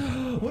don't ask.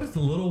 What is the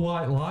little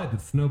white lie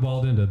that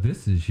snowballed into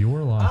this is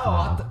your life?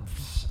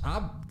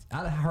 I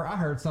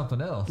heard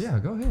something else. Yeah,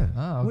 go ahead.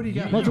 Oh, what do you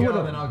got? You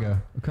go, then I'll go.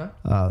 Okay.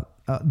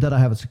 That I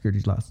have a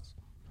securities license.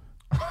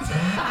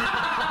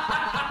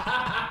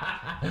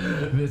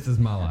 This is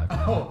my life.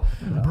 Oh,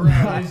 bro,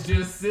 he's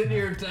just sitting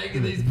here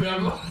taking these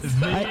pebbles.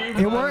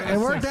 It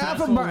worked out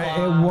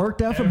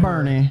for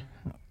Bernie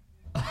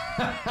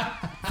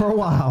for a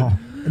while.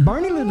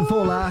 Bernie lived a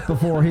full life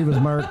before he was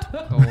murked.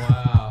 Oh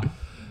wow!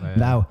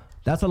 No,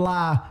 that's a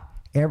lie.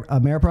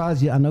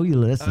 Ameriprise, I know you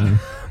listen.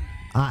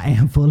 I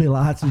am fully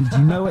licensed.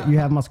 You know it. You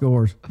have my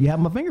scores. You have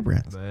my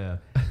fingerprints. Yeah.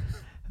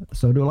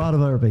 So do a lot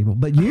of other people,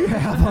 but you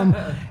have them.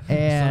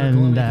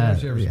 And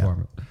Sheriff's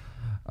Department.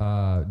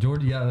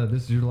 Jordan,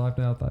 this is your life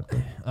now.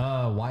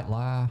 White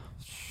lie.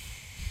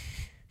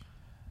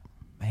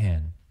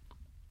 Man,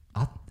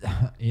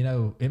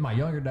 in my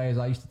younger days,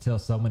 I used to tell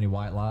so many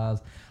white lies.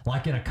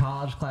 Like in a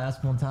college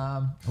class one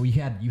time, you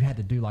had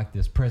to do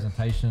this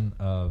presentation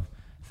of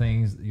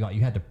things.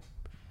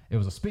 It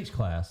was a speech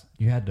class.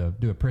 You had to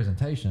do a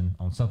presentation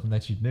on something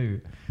that you knew.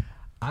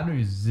 I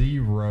knew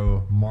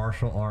zero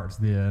martial arts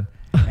then,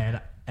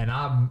 and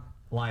I'm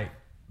like,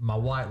 my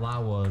white lie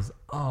was,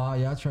 oh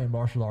yeah, I train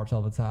martial arts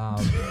all the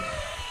time.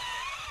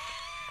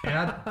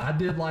 And I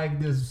did like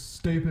this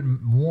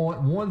stupid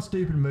one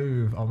stupid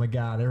move on the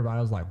guy, and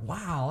everybody was like,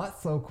 "Wow,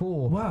 that's so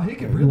cool!" Wow, he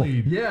could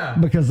really, yeah,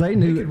 because they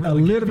knew a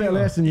little bit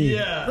less than you.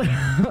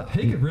 Yeah,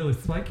 he could really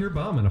spank your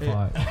bum in a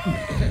fight.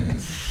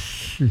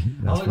 That's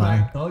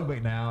I look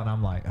back now, and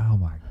I'm like, "Oh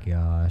my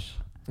gosh."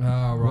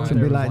 All right. Should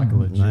be There was like, a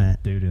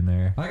legit dude in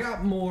there. I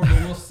got more, but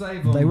we'll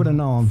save them They would've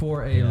known.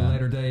 for a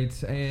later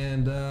date.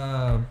 And,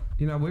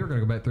 we were going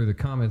to go back through the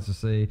comments to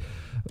see.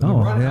 The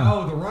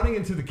running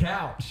into the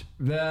couch.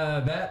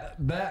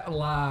 That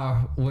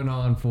lie went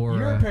on for...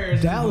 Your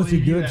parents that was a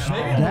good story.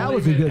 That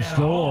was a good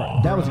story.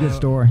 That was a good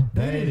story.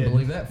 They didn't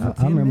believe that for 10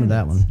 I remember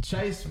that minutes.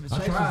 one. Chase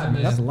tried,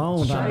 man. That's a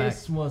long time back.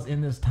 Chase was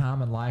in this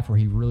time in life where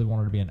he really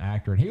wanted to be an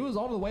actor, and he was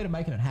on the way to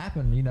making it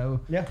happen,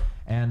 Yeah.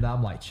 And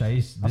I'm like,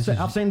 Chase,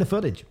 I've seen the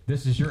footage.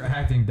 this is your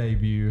acting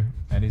debut.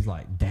 And he's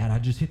like, Dad, I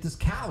just hit this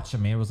couch. I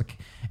mean, it was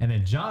and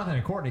then Jonathan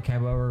and Courtney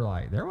came over,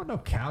 like, there was no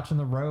couch in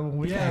the road when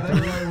we came Yeah,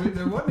 through.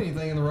 there wasn't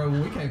anything in the road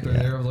when we came through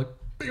there. I was like,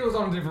 it was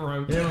on a different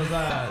road. It was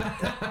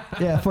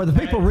Yeah, for the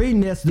people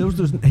reading this,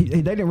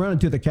 they didn't run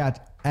into the couch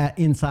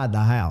inside the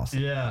house.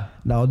 yeah.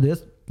 No,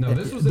 this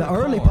was the in a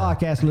early car.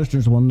 podcast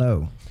listeners will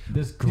know.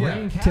 This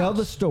green couch. Tell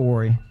the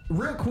story.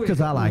 Real quick,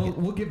 'Cause I like it.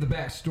 We'll give the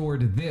backstory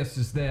to this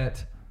is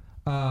that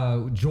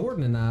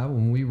Jordan and I,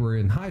 when we were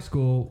in high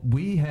school,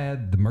 we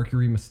had the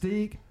Mercury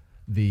Mystique,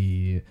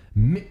 the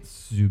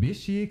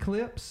Mitsubishi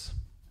Eclipse,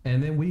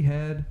 and then we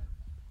had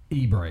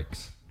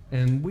e-brakes.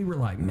 And we were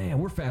like, man,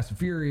 we're Fast and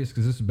Furious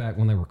because this is back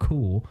when they were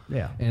cool.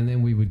 Yeah. And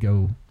then we would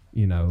go,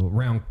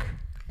 around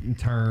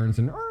turns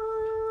and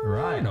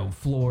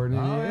floor. And,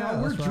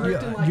 yeah, we're that's right.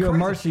 drifting like You're a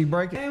crazy. mercy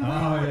break. And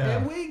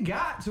yeah. we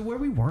got to where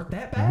we weren't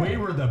that bad. We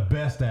were the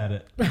best at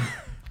it.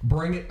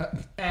 Bring it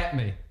at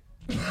me.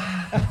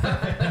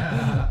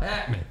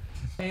 At me.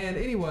 And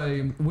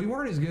anyway, we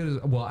weren't as good as,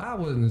 I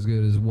wasn't as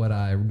good as what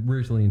I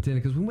originally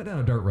intended because we went down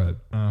a dirt road.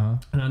 Uh-huh.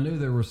 And I knew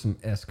there were some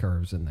S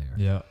curves in there.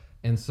 Yeah.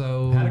 And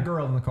so. Had a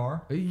girl in the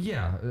car.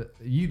 Yeah,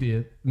 you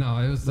did. No,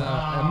 it was a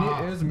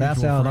mutual That's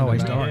friend. how it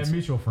always of mine. starts. Yeah,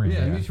 mutual friend.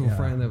 Yeah, a mutual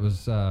friend that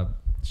was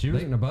She was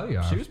dating a buddy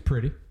of ours. She was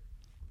pretty.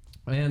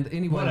 And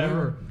anyway,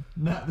 Whatever.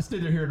 Not this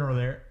neither here nor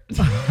there.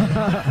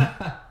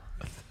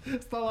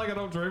 It's not like I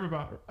don't dream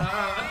about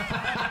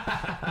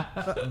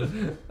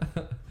her.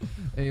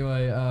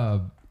 Anyway,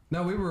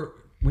 no, we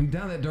went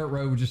down that dirt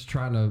road. We're just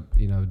trying to,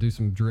 do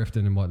some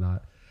drifting and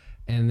whatnot.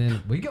 And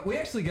then we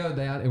actually go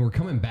down and we're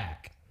coming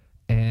back.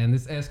 And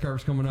this S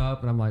curve's coming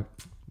up, and I'm like,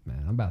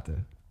 man, I'm about to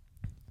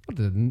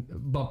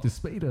bump the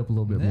speed up a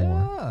little bit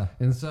more.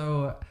 And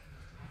so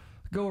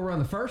go around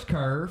the first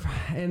curve,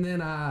 and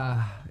then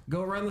I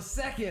go around the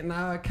second, and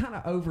I kind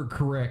of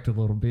overcorrect a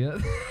little bit.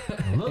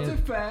 A little too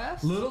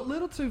fast.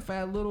 Little too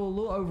fast, little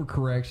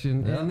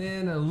overcorrection, and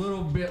then a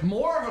little bit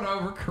more of an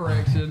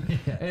overcorrection,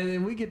 and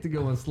then we get to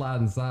going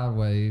sliding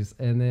sideways,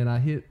 and then I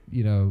hit,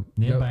 the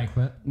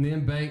embankment. The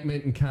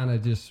embankment, and kind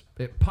of just,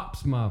 it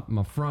pops my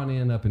front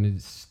end up, and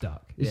it's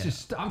stuck. It's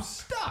just, I'm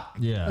stuck.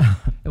 Yeah.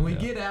 And we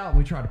get out, and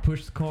we try to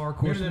push the car. Of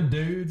course, Remember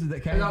them dudes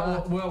that came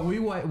by? well, we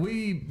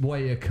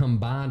weigh a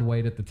combined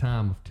weight at the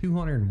time of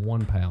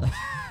 201 pounds.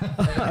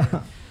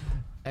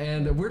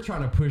 And we're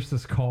trying to push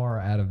this car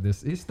out of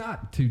this. It's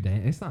not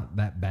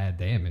that bad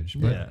damage,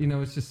 but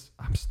it's just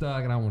I'm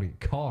stuck and I want to get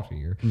caught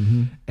here.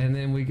 Mm-hmm. And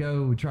then we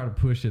try to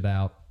push it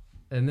out,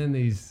 and then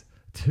these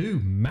two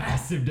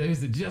massive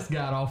dudes that just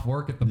got off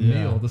work at the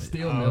mill, the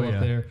steel mill up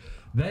there,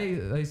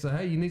 they say,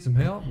 "Hey, you need some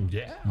help?"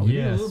 Yeah, we need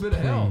a little bit of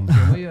help.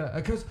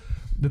 Because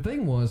the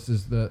thing was,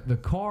 the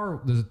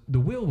car, the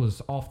wheel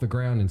was off the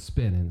ground and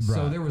spinning. Right.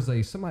 So there was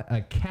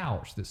a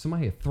couch that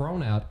somebody had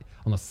thrown out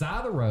on the side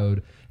of the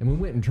road, and we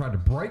went and tried to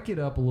break it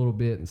up a little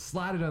bit and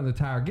slide it under the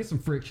tire, get some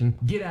friction,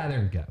 get out of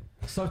there and go.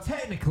 So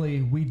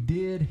technically, we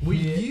did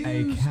hit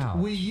a couch.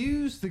 We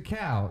used the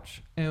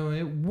couch, and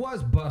it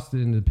was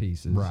busted into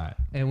pieces. Right.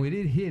 And we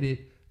did hit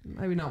it,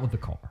 maybe not with the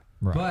car.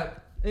 Right.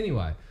 But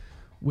anyway,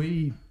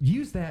 we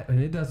used that,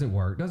 and it doesn't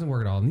work. It doesn't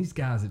work at all. And these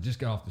guys that just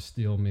got off the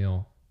steel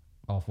mill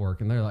off work,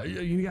 and they're like,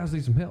 you guys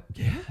need some help?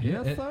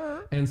 Yes, sir.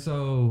 And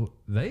so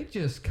they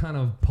just kind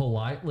of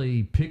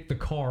politely picked the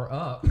car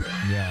up,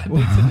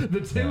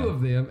 the two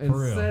of them, and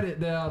set it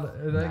down.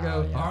 And they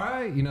go, all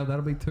right,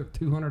 that'll be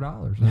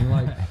 $200. And I'm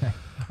like,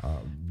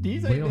 do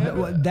you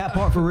think that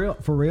part for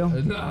real?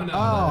 No.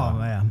 Oh,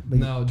 man.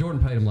 No,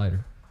 Jordan paid him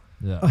later.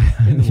 Yeah.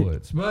 In the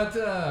woods. But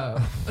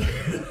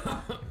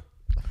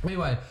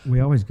anyway,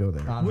 we always go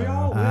there. We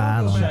all go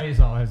back. Chase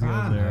always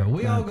goes there.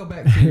 We all go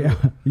back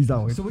to. He's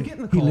always. So we get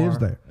in the car. He lives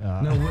there.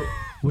 No,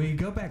 we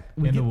go back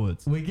in the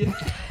woods. We get.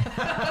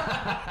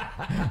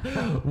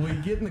 We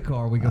get in the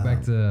car. We go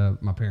back to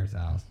my parents'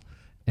 house,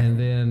 and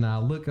then I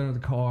look under the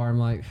car. I'm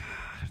like,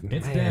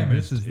 it's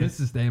damaged. This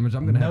is damage.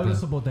 I'm gonna have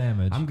noticeable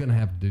damage. I'm gonna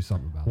have to do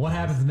something about it. What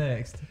happens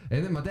next?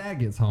 And then my dad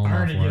gets home.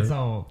 Ernie gets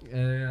home.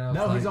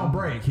 No, he's on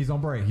break. He's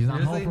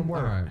not home from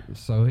work. All right.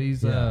 So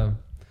he's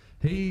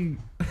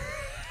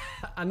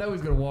I I know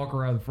he's gonna walk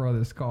around the front of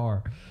this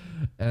car,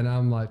 and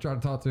I'm like trying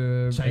to talk to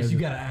him. Chase, you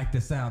gotta act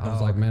this out. I was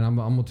like, man, I'm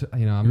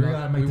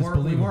we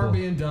weren't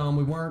being dumb,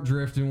 we weren't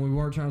drifting, we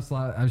weren't trying to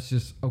slide. I was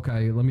just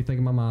okay. Let me think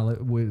in my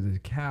mind with the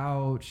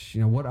couch.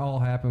 What all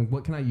happened?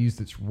 What can I use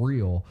that's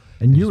real?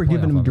 And you were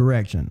giving him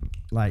direction,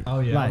 like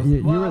oh yeah. like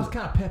I was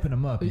kind of pepping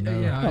him up.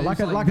 Yeah, like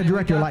a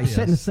director, like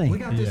setting the scene. We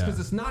got this because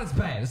it's not as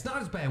bad. It's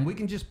not as bad. And we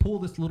can just pull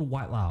this little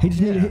white lie off. He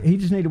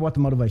just needed what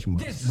the motivation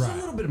was. Just a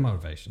little bit of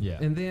motivation. Yeah.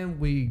 And then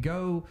we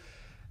go.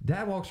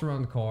 Dad walks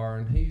around the car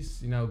and he's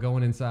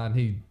going inside and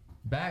he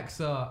backs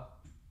up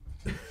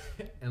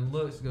and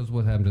looks and goes,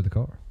 what happened to the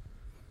car?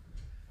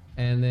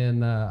 And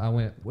then I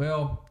went,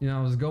 well, I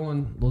was going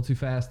a little too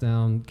fast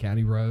down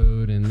County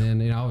Road, and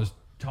then I was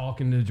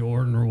talking to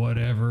Jordan or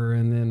whatever,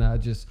 and then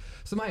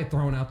somebody had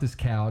thrown out this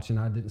couch and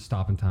I didn't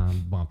stop in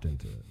time, bumped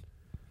into it.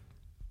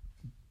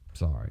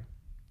 Sorry.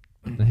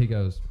 And he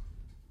goes,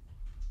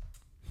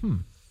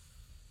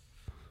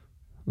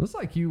 looks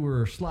like you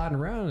were sliding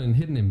around and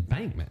hit an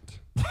embankment.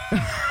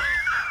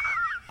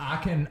 I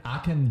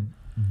can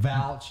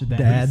vouch that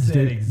Dads he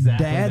said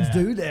exactly dads that.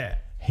 do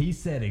that. He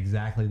said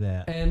exactly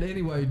that. And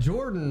anyway,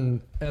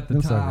 Jordan at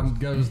the time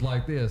goes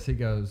like this. He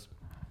goes,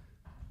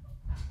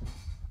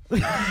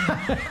 he's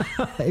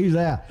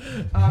out.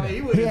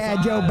 He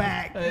had your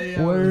back.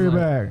 Way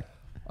back.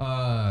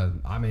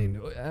 I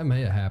mean, that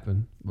may have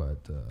happened,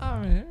 but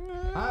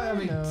I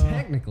mean,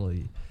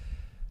 technically,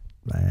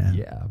 man.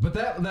 yeah. But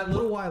that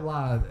little white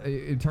lie,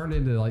 it turned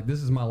into like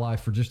this is my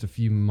life for just a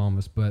few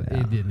moments, but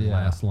it didn't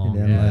last long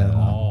at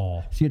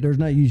all. See, there's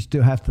no. You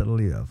still have to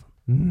live.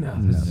 No,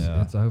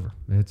 it's over.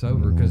 It's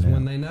over because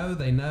when they know,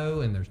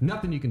 and there's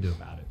nothing you can do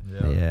about it.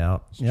 Yeah,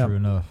 it's true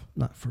enough.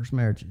 Not first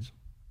marriages.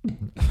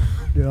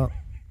 Yeah.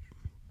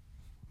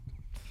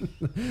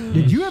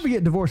 Did you ever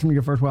get divorced from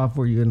your first wife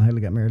before you and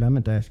Haley got married? I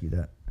meant to ask you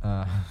that.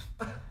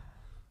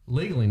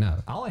 Legally, no.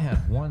 I only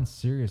had one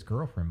serious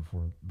girlfriend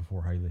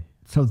before Haley.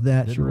 So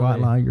that's your white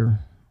lie.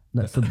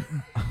 That's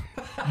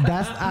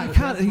I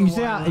kind of you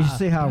see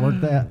how I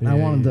worked that. I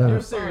wanted to.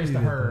 You're serious to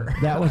her.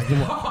 That was the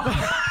one.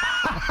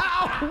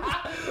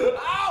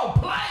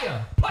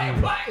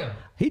 Player.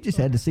 He just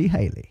had to see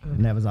Haley,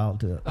 and that was all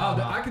to it.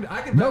 I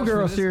can. No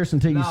girl serious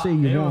until you see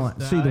the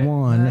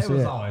one. That's it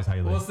was it. always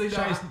Haley. Well, see,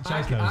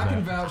 I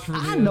can vouch for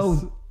this. I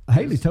know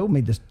Haley told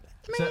me this.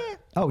 Man.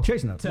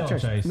 Chase knows. Tell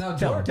Chase. No,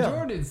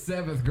 Jordan in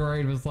 7th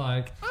grade was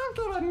like, I'm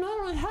gonna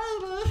marry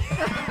Haley.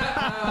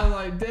 I was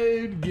like,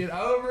 dude, get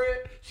over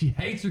it. She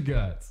hates your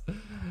guts.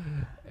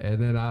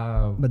 And then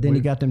But then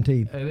he got them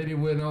teeth. And then he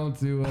went on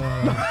to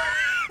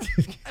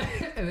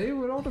and then he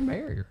went on to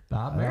marry her.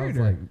 I married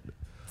her.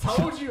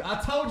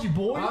 I told you,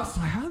 boy. I was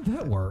like, how'd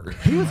that work?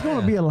 He was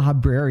going to be a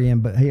librarian,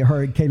 but he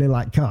heard Kaylee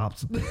liked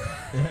cops.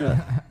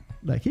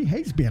 Like, he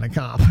hates being a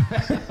cop.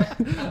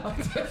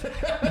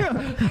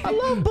 I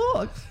love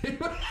books.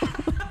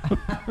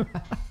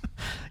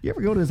 You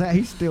ever go to his house?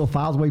 He still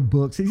files away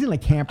books. He's in a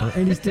camper,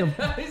 and he's still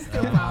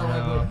filing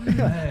away books.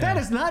 That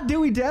is not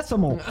Dewey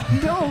Decimal.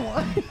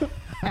 No.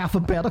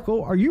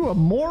 Alphabetical. Are you a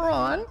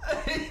moron?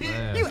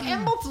 You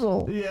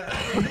imbecile. Yeah.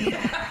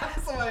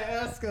 Somebody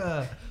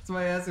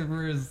asked him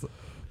for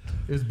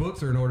his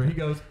books are in order. He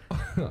goes,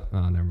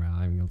 oh, never mind.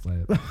 I'm even going to say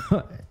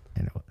it.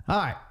 Anyway. All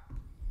right.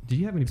 Do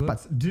you have any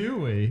books?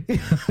 Dewey.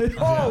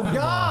 Oh,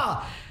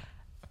 God.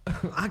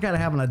 I got to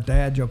have a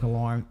dad joke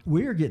alarm.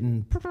 We're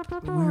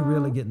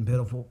really getting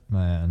pitiful.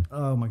 Man.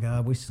 Oh, my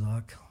God. We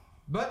suck.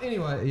 But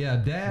anyway, yeah,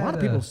 Dad. A lot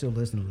of people still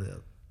listen to this.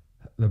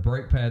 The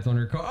brake pads on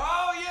your car.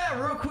 Oh, yeah,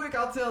 real quick,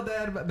 I'll tell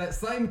Dad about that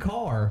same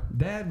car.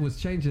 Dad was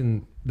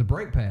changing the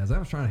brake pads. I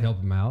was trying to help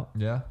him out.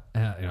 Yeah.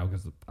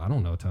 Because I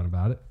don't know a ton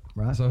about it.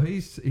 Right. So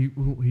we're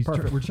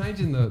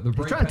changing the brake pads.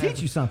 He's trying to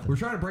teach you something. We're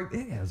trying to break.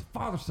 Yeah, it's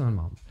father, son,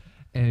 mom.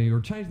 And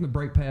we're changing the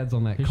brake pads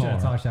on that car. He should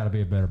have taught you how to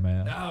be a better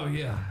man. Oh,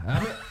 yeah.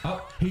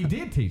 He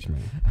did teach me.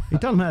 He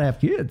told him how to have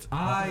kids.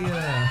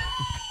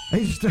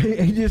 He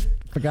just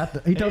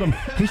forgot. He told him.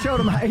 He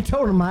told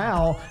him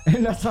how,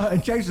 and that's how.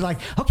 And Chase was like,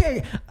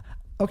 okay,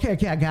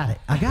 I got it,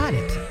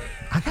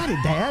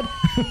 Dad.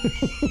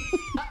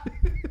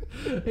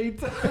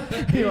 He's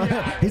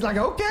like,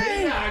 okay.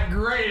 He's not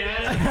great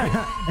at it.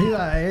 He's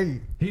like, hey.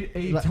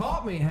 He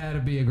taught me how to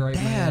be a great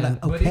Dad, man,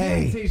 but he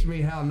didn't teach me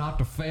how not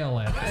to fail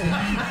at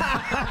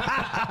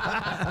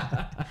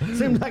it.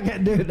 Seems like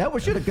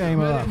that should have came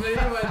up. But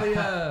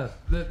anyway,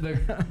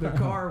 the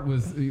car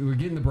was, we were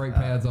getting the brake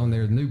pads on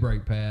there, the new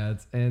brake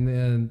pads, and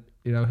then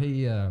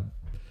he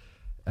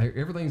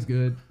everything's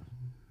good.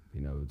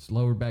 It's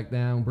lowered back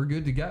down. We're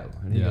good to go.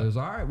 And he goes,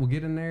 all right, we'll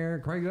get in there,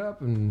 crank it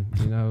up, and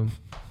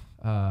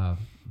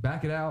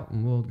back it out,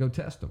 and we'll go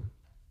test them.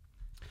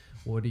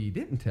 What he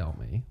didn't tell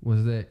me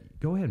was that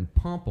go ahead and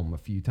pump them a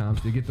few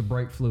times to get the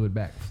brake fluid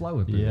back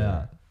flowing through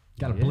there.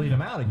 Got to bleed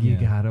them out again. You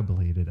got to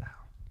bleed it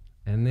out.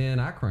 And then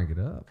I crank it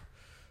up,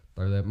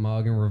 throw that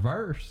mug in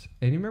reverse.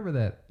 And you remember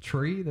that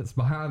tree that's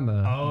behind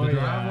the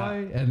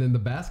driveway? And then the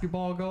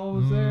basketball goal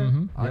was there?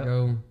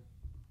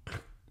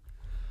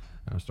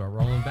 I start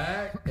rolling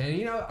back.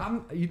 And,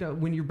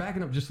 when you're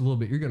backing up just a little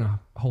bit, you're going to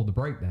hold the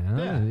brake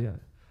down. Yeah.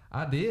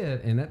 I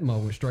did, and that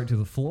mug went straight to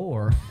the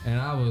floor, and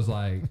I was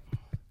like,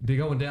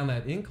 going down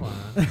that incline.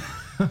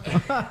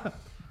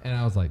 And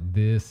I was like,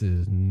 this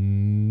is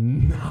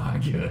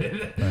not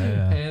good.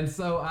 Yeah. And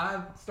so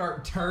I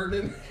start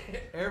turning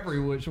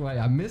every which way.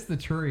 I missed the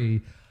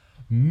tree,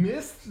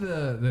 missed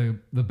the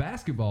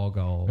basketball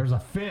goal. There's a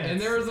fence. And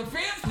there was a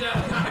fence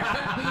down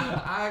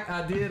there.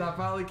 I did. I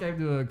finally came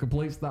to a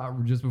complete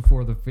stop just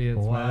before the fence.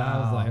 Wow. Man. I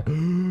was like,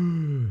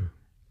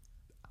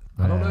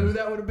 I don't know who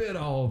that would have been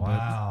on.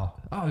 Wow.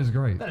 Oh, it was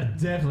great. That had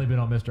definitely been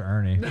on Mr.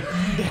 Ernie.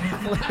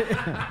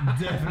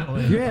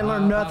 Definitely. You ain't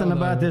learned nothing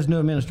about this new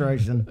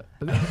administration.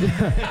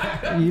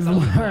 You've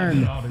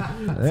learned.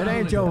 It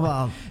ain't your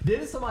fault.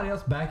 Didn't somebody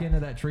else back into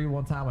that tree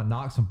one time and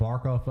knock some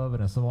bark off of it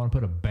and someone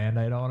put a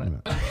Band-Aid on it?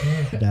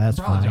 That's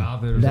funny.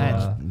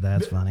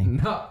 That's funny.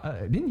 No,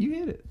 didn't you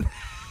hit it?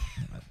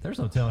 There's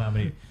no telling how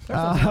many.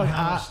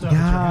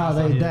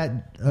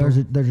 There's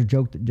a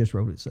joke that just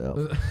wrote itself.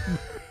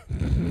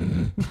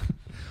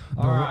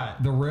 All right.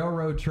 The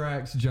railroad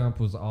tracks jump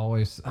was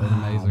always an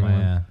amazing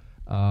one.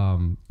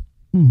 Uh-oh.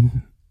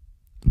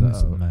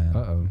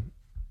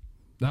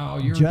 No,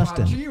 you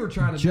were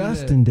trying to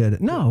Justin did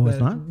it. No, it's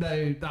not.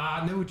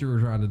 I knew what you were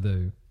trying to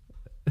do.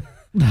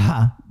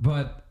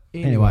 But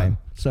anyway,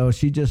 so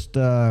she just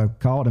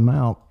called him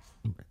out.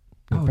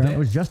 Apparently it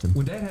was Justin.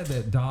 When Dad had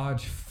that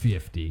Dodge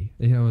 50,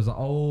 it was an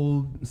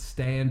old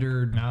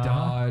standard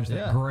Dodge,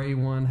 that gray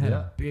one, had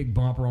a big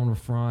bumper on the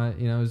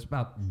front. It was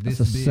about this big. That's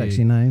a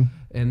sexy name.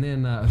 And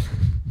then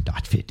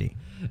Dodge 50.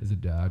 It's a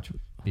Dodge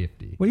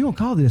 50. What do you want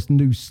to call this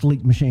new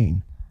sleek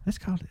machine? Let's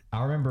call it.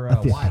 I remember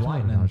White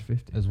Lightning Dodge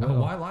 50 as well.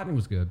 White Lightning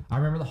was good. I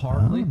remember the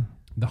Harley.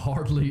 The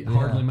Harley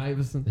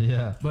Mavis.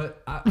 Yeah.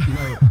 But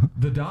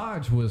the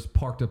Dodge was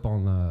parked up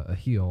on a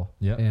hill.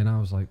 Yep. And I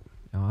was like,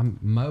 I'm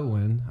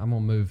mowing. I'm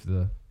gonna move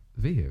the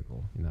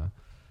vehicle,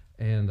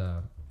 and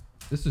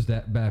this is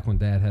back when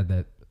Dad had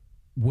that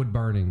wood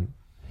burning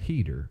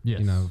heater.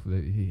 Yes.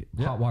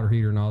 Hot water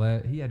heater and all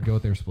that. He had to go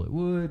out there and split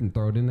wood and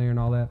throw it in there and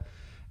all that,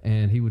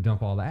 and he would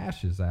dump all the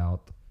ashes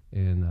out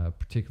in a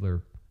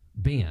particular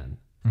bin.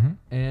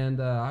 Mm-hmm.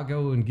 And I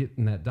go and get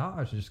in that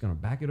Dodge. I'm just gonna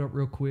back it up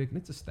real quick, and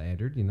it's a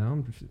standard.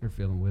 I'm just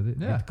feeling with it.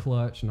 Yeah. Got the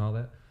clutch and all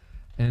that,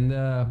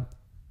 and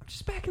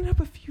just backing up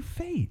a few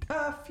feet,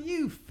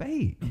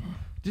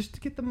 just to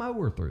get the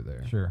mower through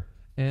there. Sure.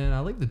 And I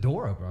leave the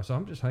door open, so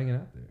I'm just hanging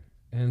out there.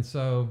 And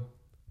so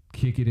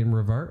kick it in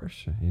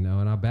reverse, and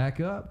I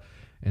back up,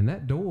 and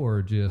that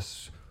door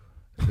just,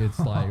 it's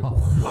like,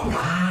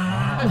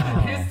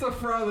 hits the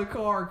front of the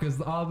car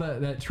because all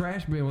that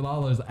trash bin with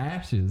all those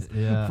ashes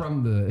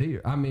from the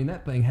heater. I mean,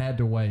 that thing had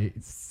to weigh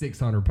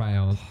 600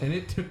 pounds, and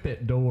it took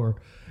that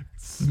door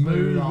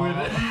smooth with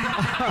it.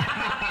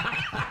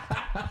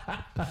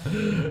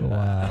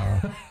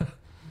 Wow.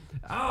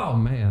 Oh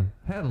man,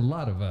 had a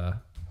lot of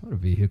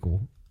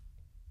vehicle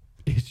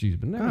issues,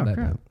 but never that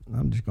bad.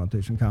 I'm just going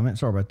through some comments.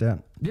 Sorry about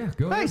that. Yeah,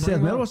 go ahead. Hey,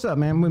 Seth Miller, what's up,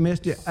 man? We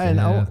missed you. And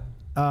oh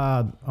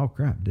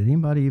crap! Did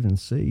anybody even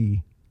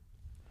see?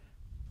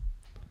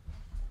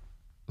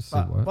 Let's see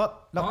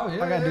what? No, I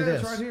gotta do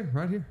this. It's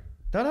right here.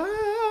 Ta-da!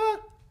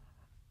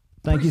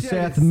 Thank you,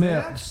 Seth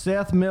Miller.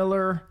 Seth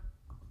Miller.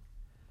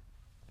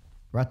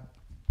 Right.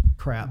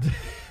 Crap.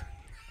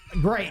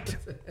 Great.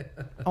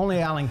 Only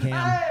Alan can.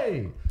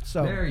 Hey!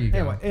 So there you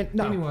go.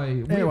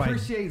 Anyway, we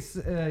appreciate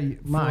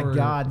my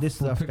God, this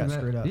stuff got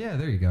screwed up. Yeah,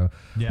 there you go.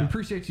 Yeah. We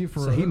appreciate you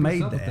for he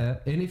made that. With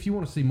that. And if you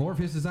want to see more of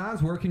his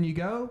designs, where can you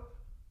go?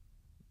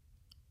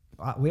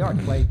 We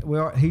already played.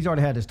 He's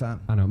already had his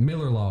time. I know.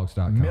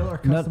 MillerLogs.com. Miller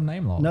Custom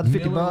Name Log. Another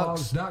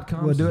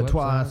 $50. We'll do it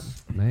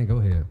twice. Man, go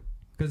ahead.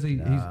 Because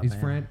he's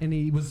friend, and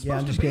he was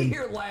supposed to be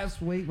here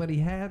last week, but he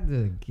had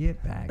to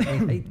get back.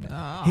 He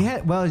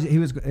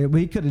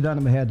could have done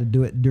it, but he had to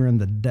do it during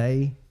the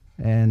day,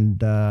 and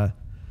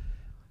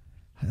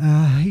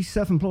he's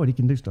self-employed. He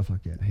can do stuff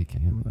like that. He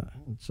can.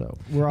 So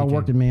we're all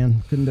working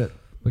men. Couldn't do it.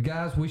 But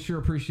guys, we sure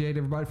appreciate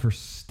everybody for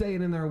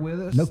staying in there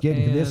with us. No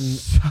kidding.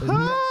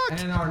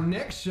 And our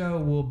next show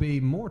will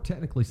be more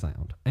technically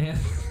sound, and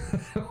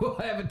we'll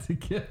have it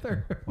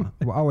together.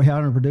 Are we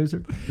hiring a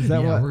producer? Is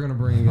that what? We're gonna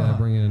bring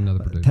in another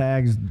producer.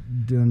 Tag's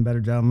doing a better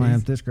job than I am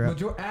with this crap.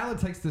 But Alan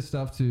takes this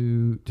stuff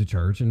to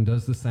church and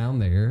does the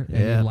sound there,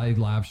 and he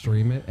live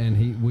stream it.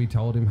 And we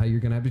told him, hey, you're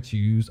gonna have to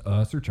choose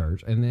us or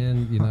church, and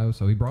then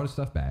so he brought his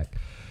stuff back,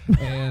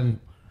 and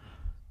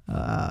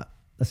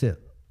that's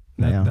it.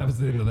 That was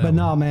the end of that. But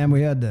no, man,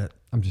 we had to.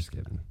 I'm just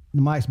kidding.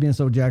 The mic's being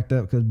so jacked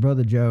up because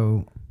Brother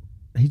Joe,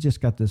 he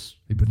just got this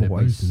He put that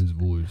bass in his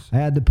voice. I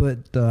had to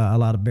put a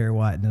lot of Barry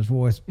White in his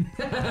voice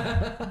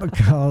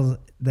because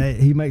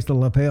he makes the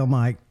lapel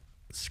mic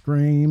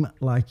scream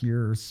like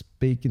you're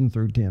speaking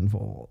through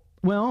tinfoil.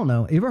 Well, I don't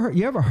know.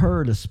 You ever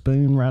heard a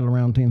spoon rattle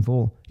around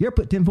tinfoil? You ever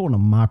put tinfoil in a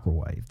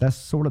microwave? That's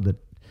sort of the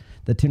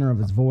tenor of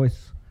his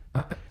voice.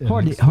 It's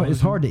hard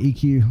to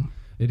EQ.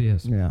 It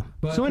is. Yeah.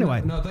 But so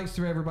anyway. No, thanks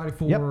to everybody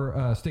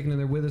for sticking in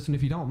there with us. And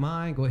if you don't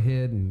mind, go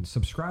ahead and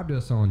subscribe to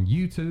us on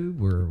YouTube.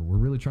 We're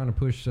really trying to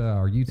push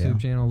our YouTube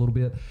channel a little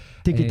bit.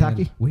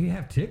 Tiki-taki. We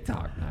have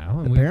TikTok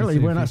now. And apparently,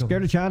 we're not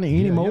scared of China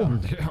anymore.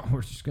 Yeah,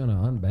 we're just going to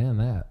unban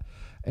that.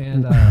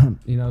 And,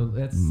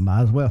 that's...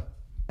 Might as well.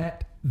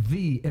 At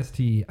the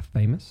ST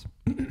Famous.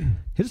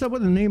 Hit us up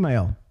with an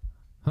email.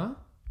 Huh?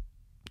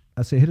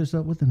 I said, hit us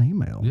up with an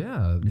email.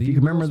 Yeah. If you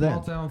can remember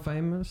that. Small Town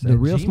Famous. The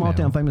real Small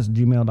Town Famous at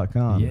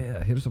gmail.com.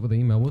 Yeah. Hit us up with an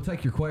email. We'll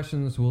take your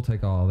questions. We'll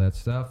take all that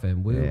stuff.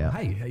 And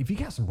hey, if you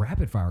got some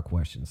rapid fire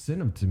questions,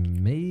 send them to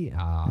me.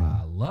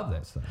 I love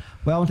that stuff.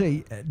 Well, I'll tell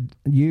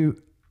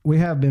you, we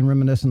have been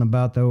reminiscing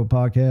about the old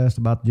podcast,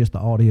 about just the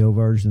audio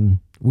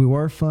version. We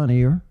were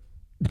funnier.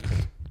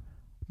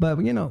 But,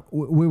 we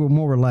were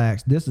more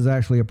relaxed. This is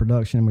actually a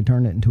production. We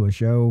turned it into a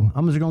show.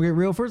 I'm just going to get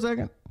real for a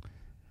second.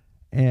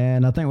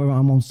 And I think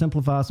I'm going to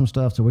simplify some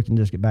stuff so we can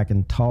just get back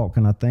and talk.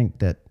 And I think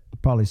that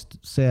probably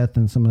Seth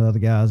and some of the other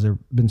guys that have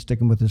been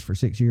sticking with us for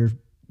 6 years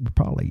would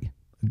probably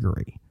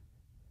agree.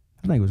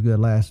 I think it was good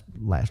last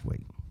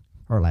week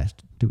or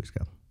last 2 weeks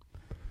ago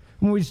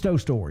when we just told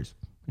stories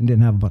and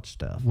didn't have a bunch of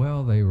stuff.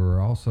 Well, they were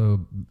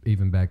also,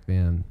 even back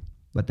then,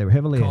 but they were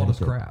heavily called us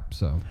crap.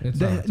 So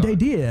they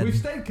did. We've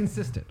stayed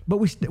consistent, but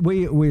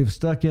we've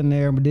stuck in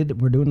there.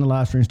 We're doing the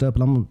live stream stuff,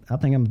 and I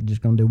think I'm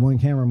just going to do one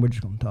camera, and we're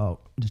just going to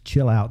talk, just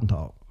chill out and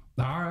talk.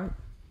 All right.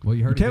 Well,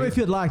 you heard. Tell me if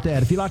you'd like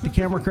that. If you like the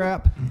camera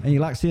crap and you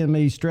like seeing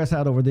me stress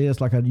out over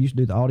this, like I used to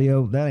do the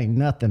audio, that ain't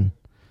nothing.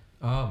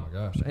 Oh my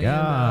gosh.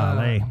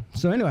 Golly.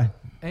 So anyway.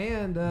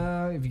 And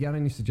if you got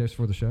any suggestions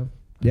for the show,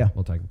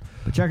 we'll take them.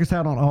 But check us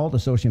out on all the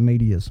social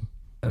medias.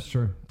 That's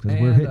true.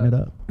 Because we're hitting it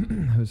up.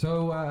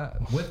 So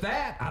with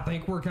that, I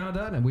think we're kind of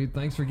done. And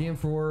thanks again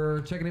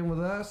for checking in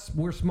with us.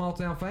 We're Small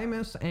Town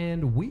Famous,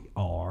 and we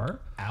are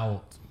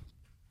out.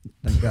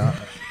 Thank God.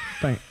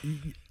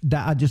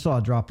 I just saw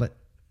a droplet.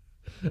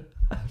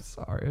 I'm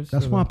sorry.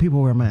 That's why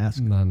people wear masks.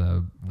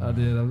 No, I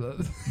did.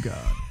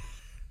 God.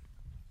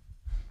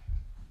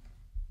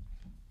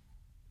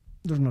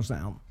 There's no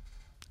sound.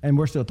 And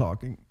we're still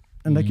talking.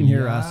 And they can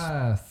hear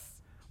us.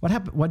 What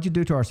happened? What'd you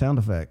do to our sound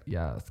effect?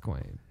 Yes,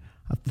 Queen.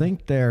 I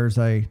think there's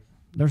an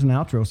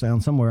outro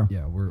sound somewhere.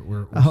 Yeah,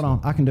 we're hold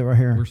on, I can do it right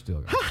here. We're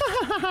still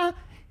going.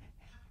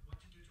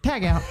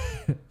 Tag out.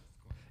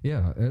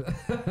 Yeah.